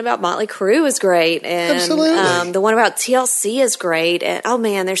 the one about Motley Crue is great. And absolutely. The one about TLC is great. And, oh,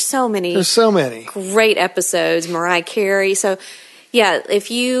 man, there's so many. There's so many. Great episodes. Mariah Carey. So, yeah,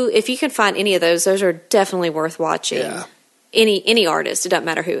 if you can find any of those are definitely worth watching. Yeah. Any artist. It doesn't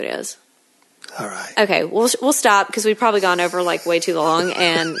matter who it is. All right. Okay, we'll stop because we've probably gone over, like, way too long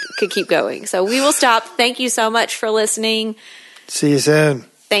and could keep going. So we will stop. Thank you so much for listening. See you soon.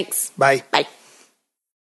 Thanks. Bye. Bye.